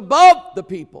he was above the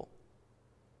people.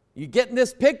 You getting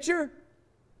this picture?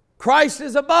 Christ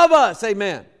is above us,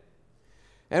 amen.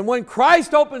 And when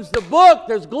Christ opens the book,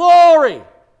 there's glory.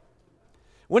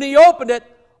 When he opened it,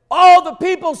 all the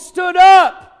people stood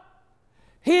up.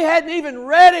 He hadn't even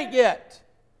read it yet.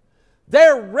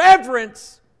 Their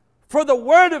reverence for the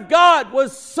Word of God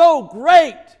was so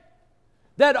great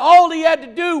that all he had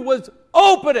to do was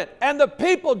open it, and the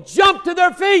people jumped to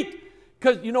their feet.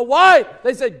 Because you know why?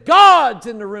 They said, God's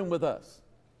in the room with us.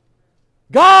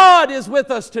 God is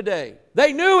with us today.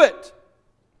 They knew it.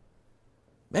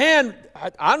 Man,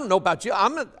 I don't know about you.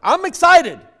 I'm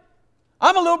excited.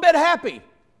 I'm a little bit happy.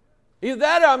 Either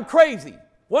that or I'm crazy.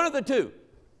 One of the two.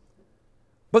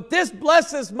 But this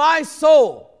blesses my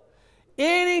soul.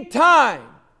 Anytime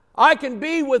I can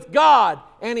be with God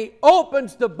and He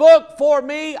opens the book for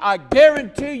me, I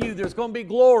guarantee you there's going to be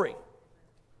glory.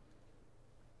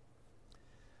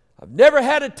 I've never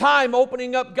had a time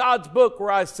opening up God's book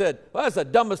where I said, well, that's the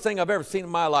dumbest thing I've ever seen in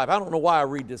my life. I don't know why I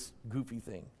read this goofy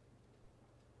thing.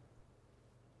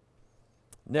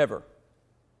 Never.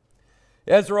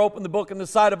 Ezra opened the book in the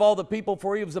sight of all the people,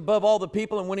 for he was above all the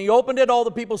people. And when he opened it, all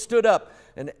the people stood up.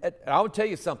 And I would tell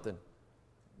you something.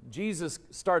 Jesus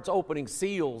starts opening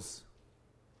seals.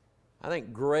 I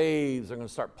think graves are going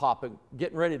to start popping,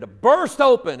 getting ready to burst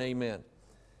open. Amen.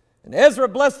 And Ezra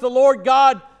blessed the Lord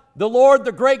God, the Lord,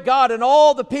 the great God. And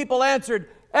all the people answered,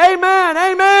 Amen,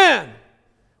 Amen,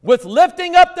 with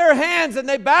lifting up their hands. And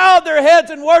they bowed their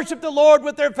heads and worshiped the Lord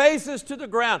with their faces to the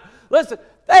ground. Listen,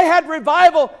 they had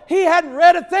revival. He hadn't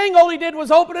read a thing. All he did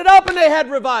was open it up and they had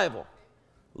revival.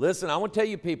 Listen, I want to tell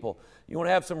you people, you want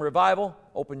to have some revival?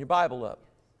 Open your Bible up.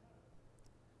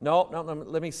 No,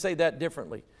 let me say that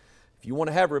differently. If you want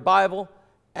to have revival,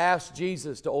 ask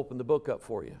Jesus to open the book up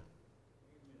for you.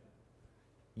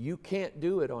 You can't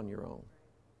do it on your own.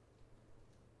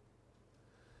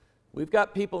 We've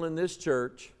got people in this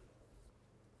church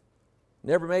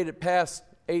never made it past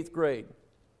 8th grade.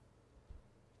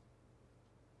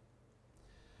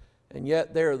 And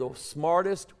yet they're the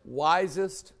smartest,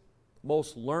 wisest,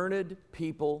 most learned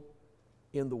people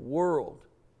in the world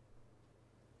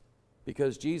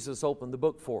because Jesus opened the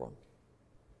book for them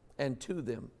and to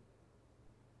them.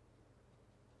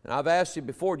 And I've asked you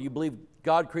before, do you believe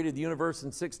God created the universe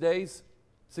in 6 days,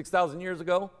 6,000 years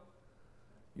ago?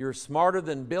 You're smarter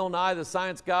than Bill Nye, the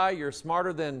science guy. You're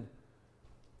smarter than,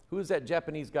 who's that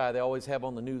Japanese guy they always have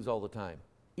on the news all the time?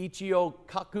 Ichio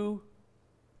Kaku.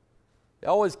 They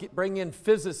always bring in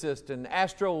physicists and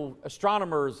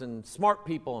astronomers and smart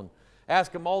people and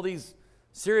ask them all these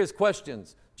serious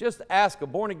questions. Just ask a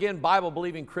born-again,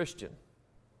 Bible-believing Christian.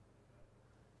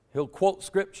 He'll quote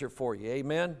Scripture for you.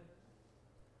 Amen?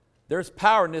 There's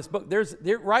power in this book.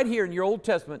 Right here in your Old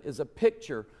Testament is a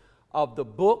picture of the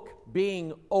book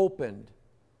being opened,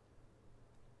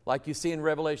 like you see in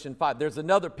Revelation 5. There's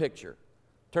another picture.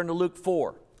 Turn to Luke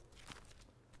 4.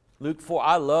 Luke 4.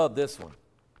 I love this one.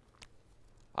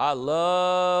 I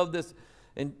love this.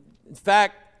 In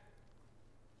fact,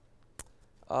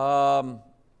 the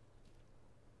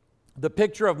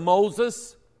picture of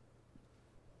Moses,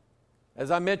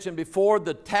 as I mentioned before,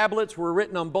 the tablets were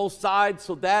written on both sides,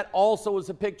 so that also is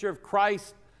a picture of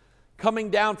Christ coming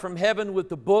down from heaven with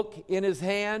the book in his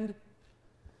hand,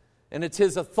 and it's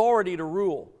his authority to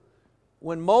rule.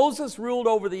 When Moses ruled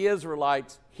over the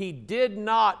Israelites, he did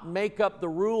not make up the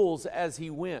rules as he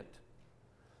went.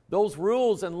 Those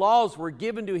rules and laws were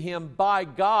given to him by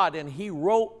God, and he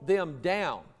wrote them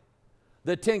down.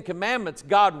 The 10 Commandments,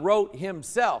 God wrote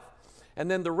himself. And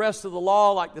then the rest of the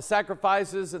law, like the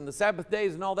sacrifices and the Sabbath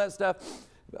days and all that stuff,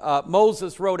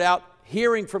 Moses wrote out,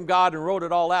 hearing from God, and wrote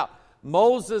it all out.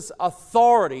 Moses'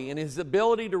 authority and his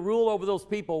ability to rule over those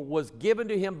people was given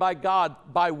to him by God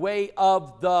by way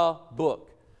of the book.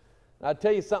 I'll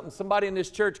tell you something. Somebody in this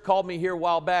church called me here a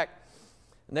while back,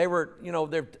 And they were,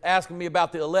 they're asking me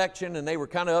about the election, and they were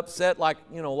kind of upset like,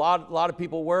 a lot of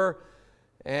people were.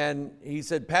 And he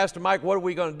said, Pastor Mike, what are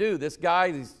we going to do? This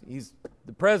guy, he's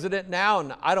the president now,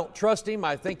 and I don't trust him.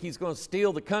 I think he's going to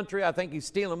steal the country. I think he's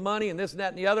stealing money and this and that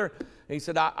and the other. And he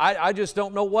said, I just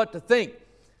don't know what to think.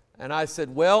 And I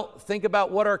said, well, think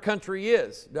about what our country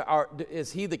is.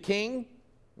 Is he the king?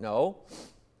 No.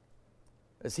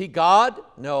 Is he God?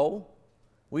 No.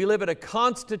 We live in a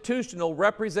constitutional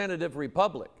representative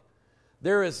republic.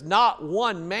 There is not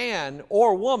one man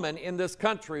or woman in this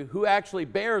country who actually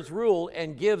bears rule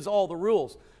and gives all the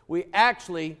rules. We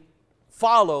actually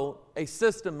follow a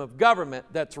system of government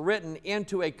that's written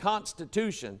into a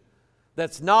constitution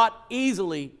that's not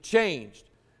easily changed.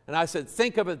 And I said,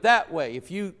 think of it that way.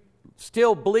 If you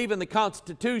still believe in the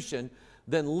Constitution,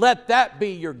 then let that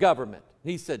be your government.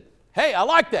 He said, hey, I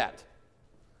like that.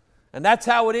 And that's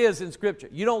how it is in Scripture.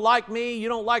 You don't like me, you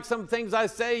don't like some things I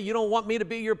say, you don't want me to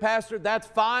be your pastor, that's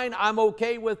fine, I'm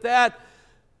okay with that.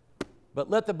 But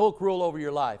let the book rule over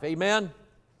your life. Amen?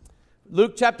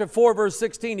 Luke chapter 4, verse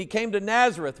 16, he came to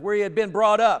Nazareth where he had been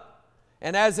brought up.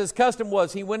 And as his custom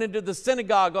was, he went into the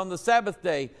synagogue on the Sabbath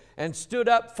day and stood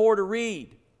up for to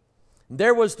read. And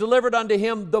there was delivered unto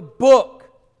him the book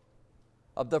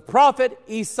of the prophet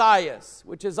Esaias,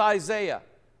 which is Isaiah.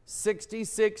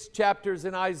 66 chapters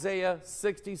in Isaiah,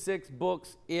 66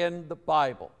 books in the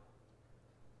Bible.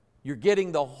 You're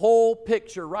getting the whole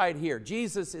picture right here.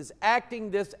 Jesus is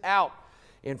acting this out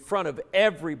in front of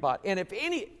everybody. And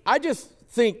I just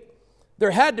think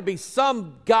there had to be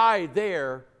some guy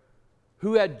there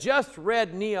who had just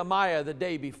read Nehemiah the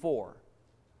day before.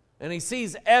 And he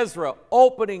sees Ezra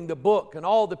opening the book, and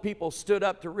all the people stood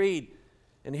up to read.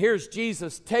 And here's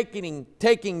Jesus taking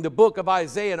the book of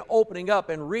Isaiah and opening up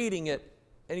and reading it.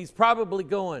 And he's probably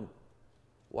going,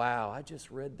 wow, I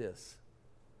just read this.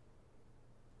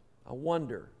 I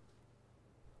wonder,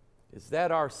 is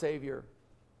that our Savior?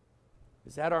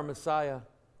 Is that our Messiah?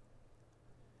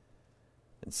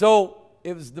 And so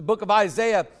it was the book of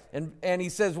Isaiah. And he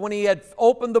says, when he had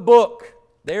opened the book,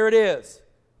 there it is.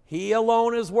 He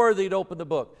alone is worthy to open the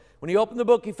book. When he opened the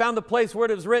book, he found the place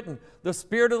where it was written, the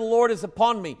Spirit of the Lord is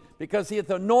upon me, because he hath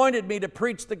anointed me to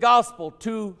preach the gospel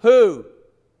to who?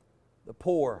 The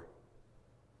poor.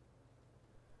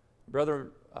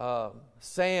 Brother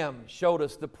Sam showed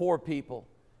us the poor people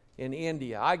in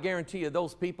India. I guarantee you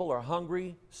those people are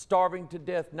hungry, starving to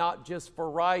death, not just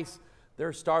for rice.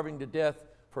 They're starving to death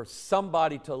for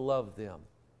somebody to love them.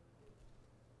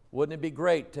 Wouldn't it be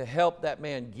great to help that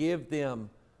man, give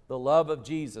them the love of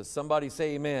Jesus? Somebody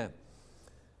say amen.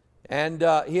 And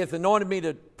he hath anointed me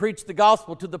to preach the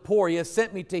gospel to the poor. He has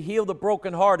sent me to heal the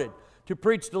brokenhearted, to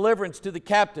preach deliverance to the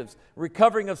captives,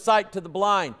 recovering of sight to the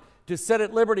blind, to set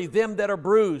at liberty them that are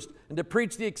bruised, and to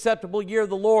preach the acceptable year of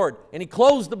the Lord. And he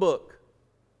closed the book.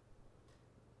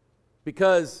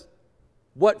 Because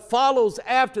what follows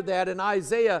after that in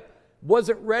Isaiah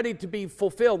wasn't ready to be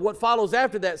fulfilled. What follows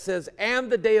after that says,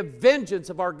 and the day of vengeance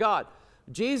of our God.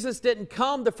 Jesus didn't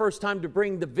come the first time to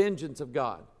bring the vengeance of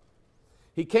God.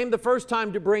 He came the first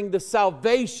time to bring the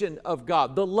salvation of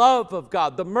God, the love of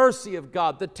God, the mercy of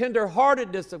God, the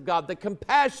tenderheartedness of God, the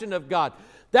compassion of God.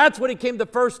 That's what he came the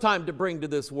first time to bring to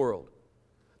this world.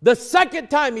 The second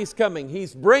time he's coming,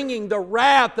 he's bringing the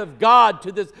wrath of God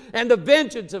to this and the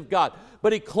vengeance of God.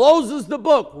 But he closes the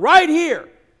book right here.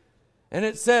 And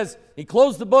it says, he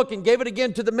closed the book and gave it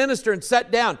again to the minister and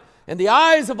sat down. And the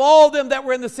eyes of all them that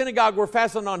were in the synagogue were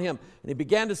fastened on him. And he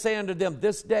began to say unto them,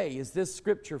 this day is this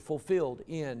scripture fulfilled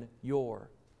in your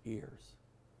ears.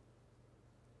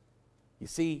 You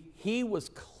see, he was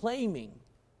claiming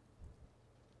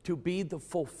to be the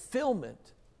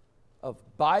fulfillment of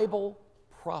Bible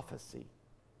prophecy.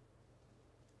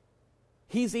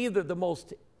 He's either the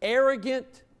most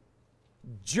arrogant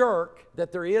jerk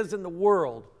that there is in the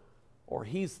world, or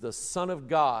he's the Son of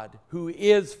God who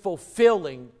is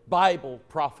fulfilling Bible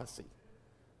prophecy.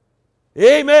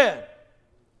 Amen.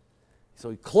 So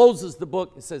he closes the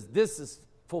book and says, this is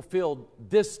fulfilled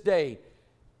this day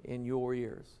in your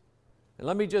ears. And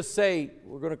let me just say,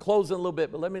 we're going to close in a little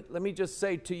bit, but let me just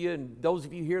say to you, and those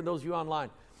of you here, those of you online,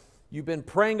 you've been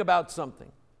praying about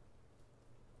something.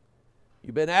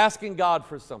 You've been asking God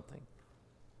for something.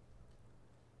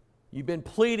 You've been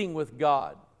pleading with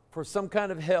God for some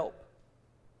kind of help,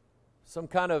 some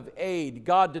kind of aid,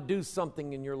 God to do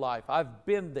something in your life. I've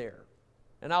been there,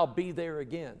 and I'll be there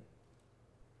again.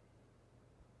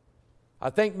 I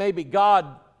think maybe God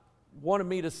wanted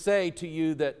me to say to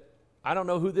you that, I don't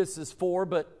know who this is for,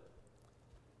 but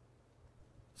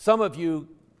some of you,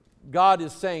 God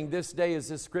is saying, this day is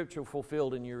this scripture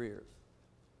fulfilled in your ears.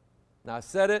 Now I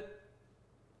said it,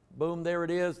 Boom, there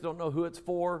it is. Don't know who it's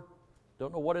for.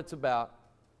 Don't know what it's about.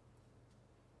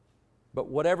 But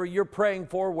whatever you're praying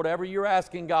for, whatever you're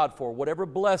asking God for, whatever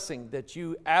blessing that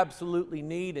you absolutely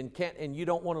need and you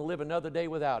don't want to live another day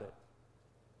without it,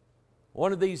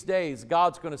 one of these days,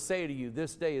 God's going to say to you,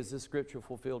 this day is this scripture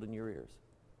fulfilled in your ears.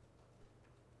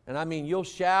 And I mean, you'll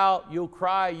shout, you'll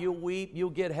cry, you'll weep, you'll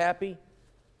get happy.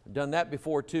 I've done that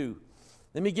before too.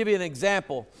 Let me give you an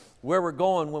example where we're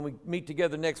going when we meet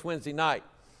together next Wednesday night.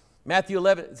 Matthew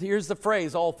 11, here's the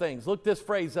phrase, all things. Look this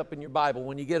phrase up in your Bible.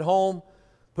 When you get home,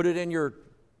 put it in your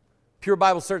Pure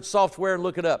Bible Search software and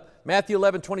look it up. Matthew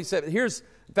 11:27. Here's,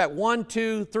 in fact, 1,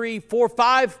 2, 3, 4,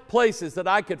 5 places that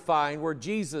I could find where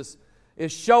Jesus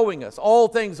is showing us all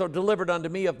things are delivered unto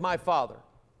me of my Father.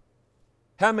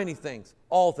 How many things?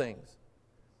 All things.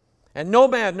 And no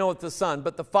man knoweth the Son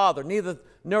but the Father. Neither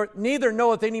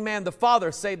knoweth any man the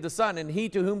Father save the Son, and he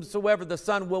to whomsoever the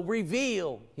Son will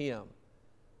reveal him.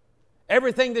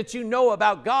 Everything that you know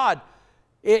about God,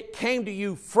 it came to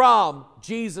you from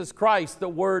Jesus Christ, the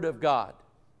Word of God.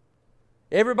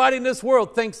 Everybody in this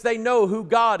world thinks they know who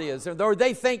God is, or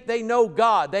they think they know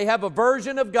God. They have a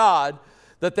version of God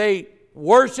that they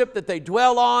worship, that they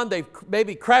dwell on. They've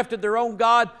maybe crafted their own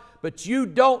God, but you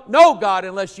don't know God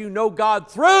unless you know God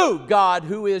through God,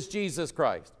 who is Jesus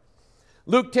Christ.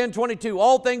 Luke 10:22,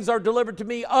 all things are delivered to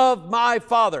me of my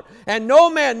Father. And no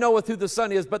man knoweth who the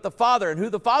Son is but the Father, and who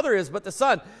the Father is but the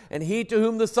Son, and he to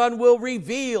whom the Son will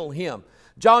reveal him.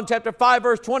 John chapter 5,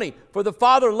 verse 20, for the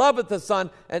Father loveth the Son.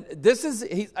 And this is,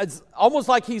 it's almost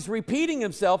like he's repeating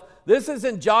himself. This is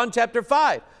in John chapter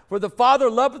 5. For the Father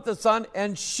loveth the Son,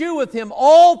 and sheweth him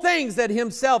all things that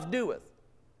himself doeth.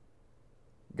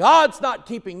 God's not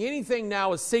keeping anything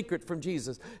now a secret from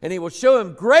Jesus. And he will show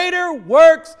him greater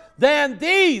works than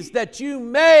these, that you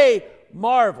may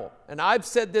marvel. And I've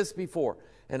said this before,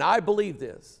 and I believe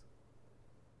this.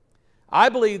 I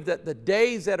believe that the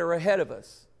days that are ahead of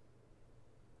us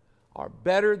are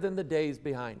better than the days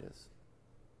behind us.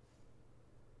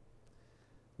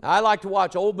 Now, I like to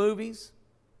watch old movies,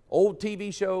 old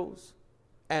TV shows,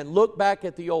 and look back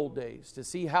at the old days to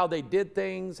see how they did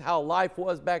things, how life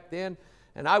was back then.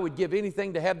 And I would give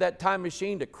anything to have that time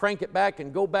machine to crank it back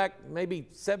and go back maybe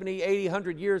 70, 80,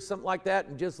 100 years, something like that,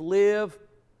 and just live.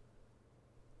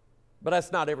 But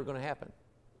that's not ever going to happen.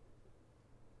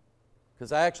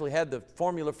 Because I actually had the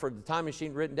formula for the time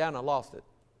machine written down. I lost it.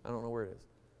 I don't know where it is.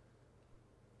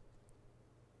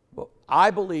 But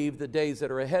I believe the days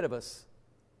that are ahead of us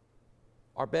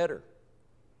are better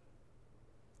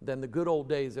than the good old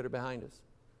days that are behind us.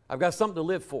 I've got something to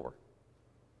live for.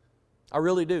 I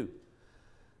really do.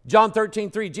 John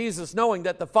 13:3, Jesus, knowing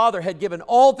that the Father had given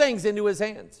all things into his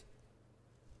hands,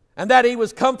 and that he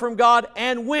was come from God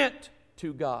and went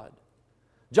to God.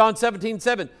 John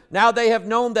 17:7, now they have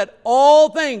known that all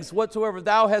things whatsoever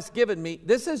thou hast given me.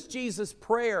 This is Jesus'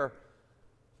 prayer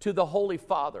to the Holy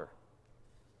Father,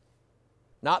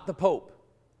 not the Pope.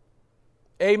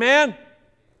 Amen?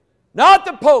 Not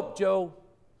the Pope, Joe.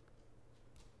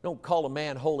 Don't call a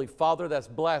man Holy Father. That's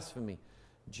blasphemy.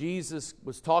 Jesus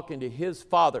was talking to his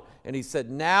Father, and he said,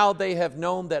 now they have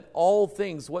known that all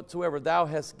things whatsoever thou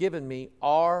hast given me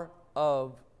are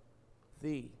of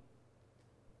thee.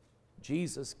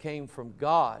 Jesus came from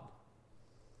God,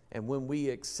 and when we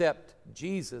accept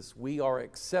Jesus, we are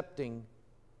accepting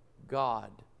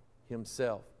God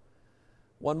himself.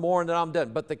 One more and then I'm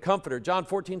done. But the Comforter, John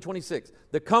 14:26,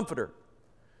 the Comforter,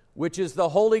 which is the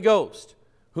Holy Ghost,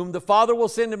 whom the Father will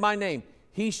send in my name,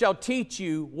 he shall teach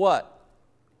you what?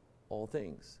 All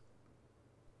things.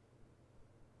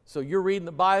 So you're reading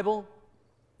the Bible,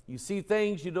 you see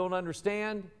things you don't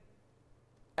understand,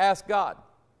 ask God.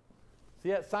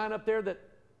 See that sign up there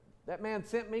that man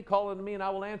sent me, calling to me, and I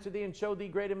will answer thee and show thee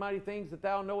great and mighty things that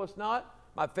thou knowest not?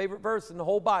 My favorite verse in the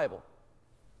whole Bible.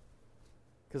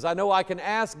 Because I know I can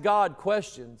ask God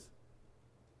questions,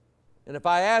 and if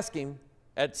I ask him,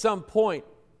 at some point,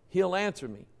 he'll answer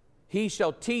me. He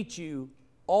shall teach you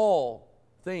all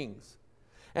things,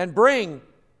 and bring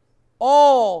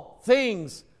all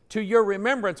things to your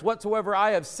remembrance whatsoever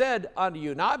I have said unto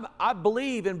you. Now, I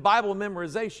believe in Bible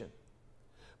memorization,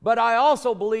 but I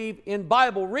also believe in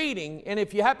Bible reading, and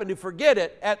if you happen to forget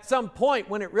it, at some point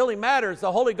when it really matters,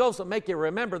 the Holy Ghost will make you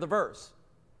remember the verse.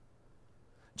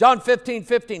 John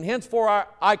 15:15, henceforth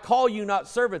I call you not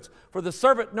servants, for the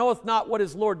servant knoweth not what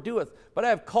his Lord doeth, but I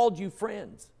have called you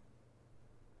friends.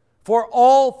 For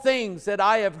all things that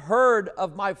I have heard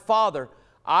of my Father,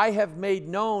 I have made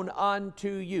known unto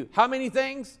you. How many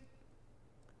things?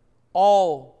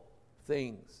 All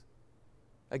things.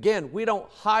 Again, we don't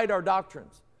hide our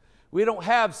doctrines. We don't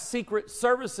have secret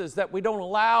services that we don't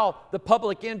allow the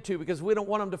public into because we don't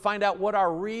want them to find out what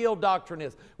our real doctrine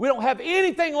is. We don't have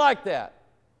anything like that.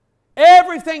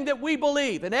 Everything that we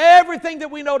believe and everything that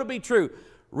we know to be true,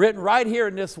 written right here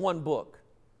in this one book.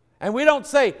 And we don't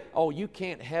say, oh, you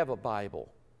can't have a Bible.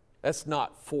 That's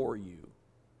not for you.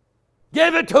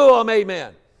 Give it to them,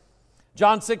 amen.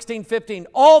 John 16:15,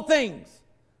 all things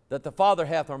that the Father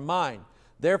hath are mine.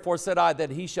 Therefore said I that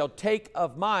he shall take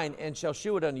of mine and shall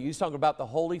shew it unto you. He's talking about the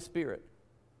Holy Spirit.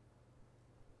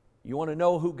 You want to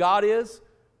know who God is?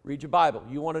 Read your Bible.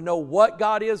 You want to know what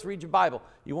God is? Read your Bible.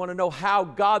 You want to know how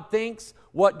God thinks,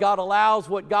 what God allows,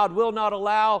 what God will not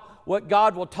allow, what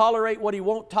God will tolerate, what He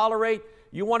won't tolerate.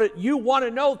 You want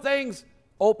to know things?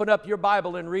 Open up your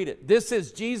Bible and read it. This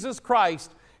is Jesus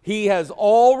Christ. He has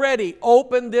already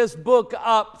opened this book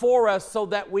up for us so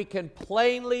that we can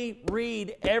plainly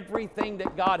read everything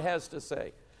that God has to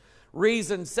say.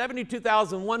 Reason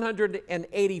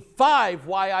 72,185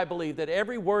 why I believe that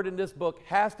every word in this book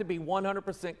has to be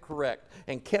 100% correct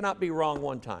and cannot be wrong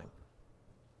one time.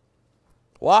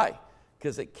 Why?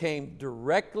 Because it came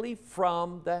directly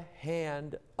from the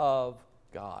hand of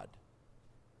God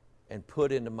and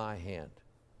put into my hand.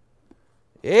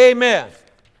 Amen.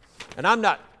 And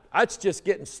it's just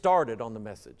getting started on the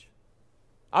message.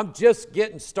 I'm just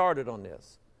getting started on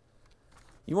this.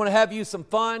 You want to have you some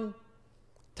fun?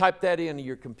 Type that into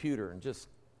your computer and just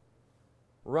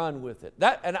run with it.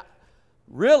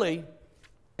 Really,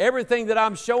 everything that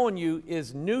I'm showing you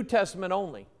is New Testament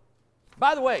only.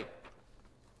 By the way,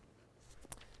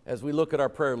 as we look at our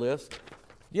prayer list, do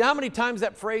you know how many times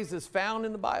that phrase is found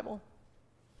in the Bible?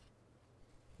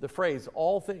 The phrase,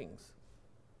 all things.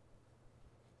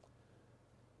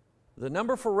 The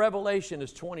number for Revelation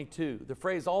is 22. The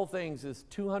phrase all things is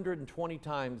 220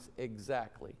 times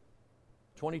exactly.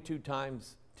 22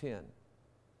 times 10.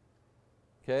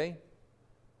 Okay?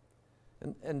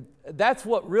 And that's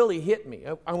what really hit me.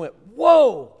 I went,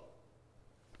 whoa!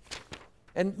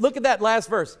 And look at that last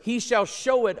verse. He shall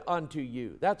show it unto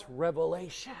you. That's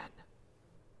revelation.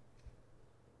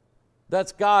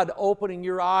 That's God opening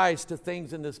your eyes to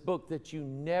things in this book that you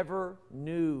never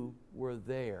knew were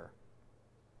there.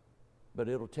 But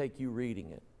it'll take you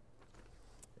reading it.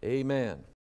 Amen.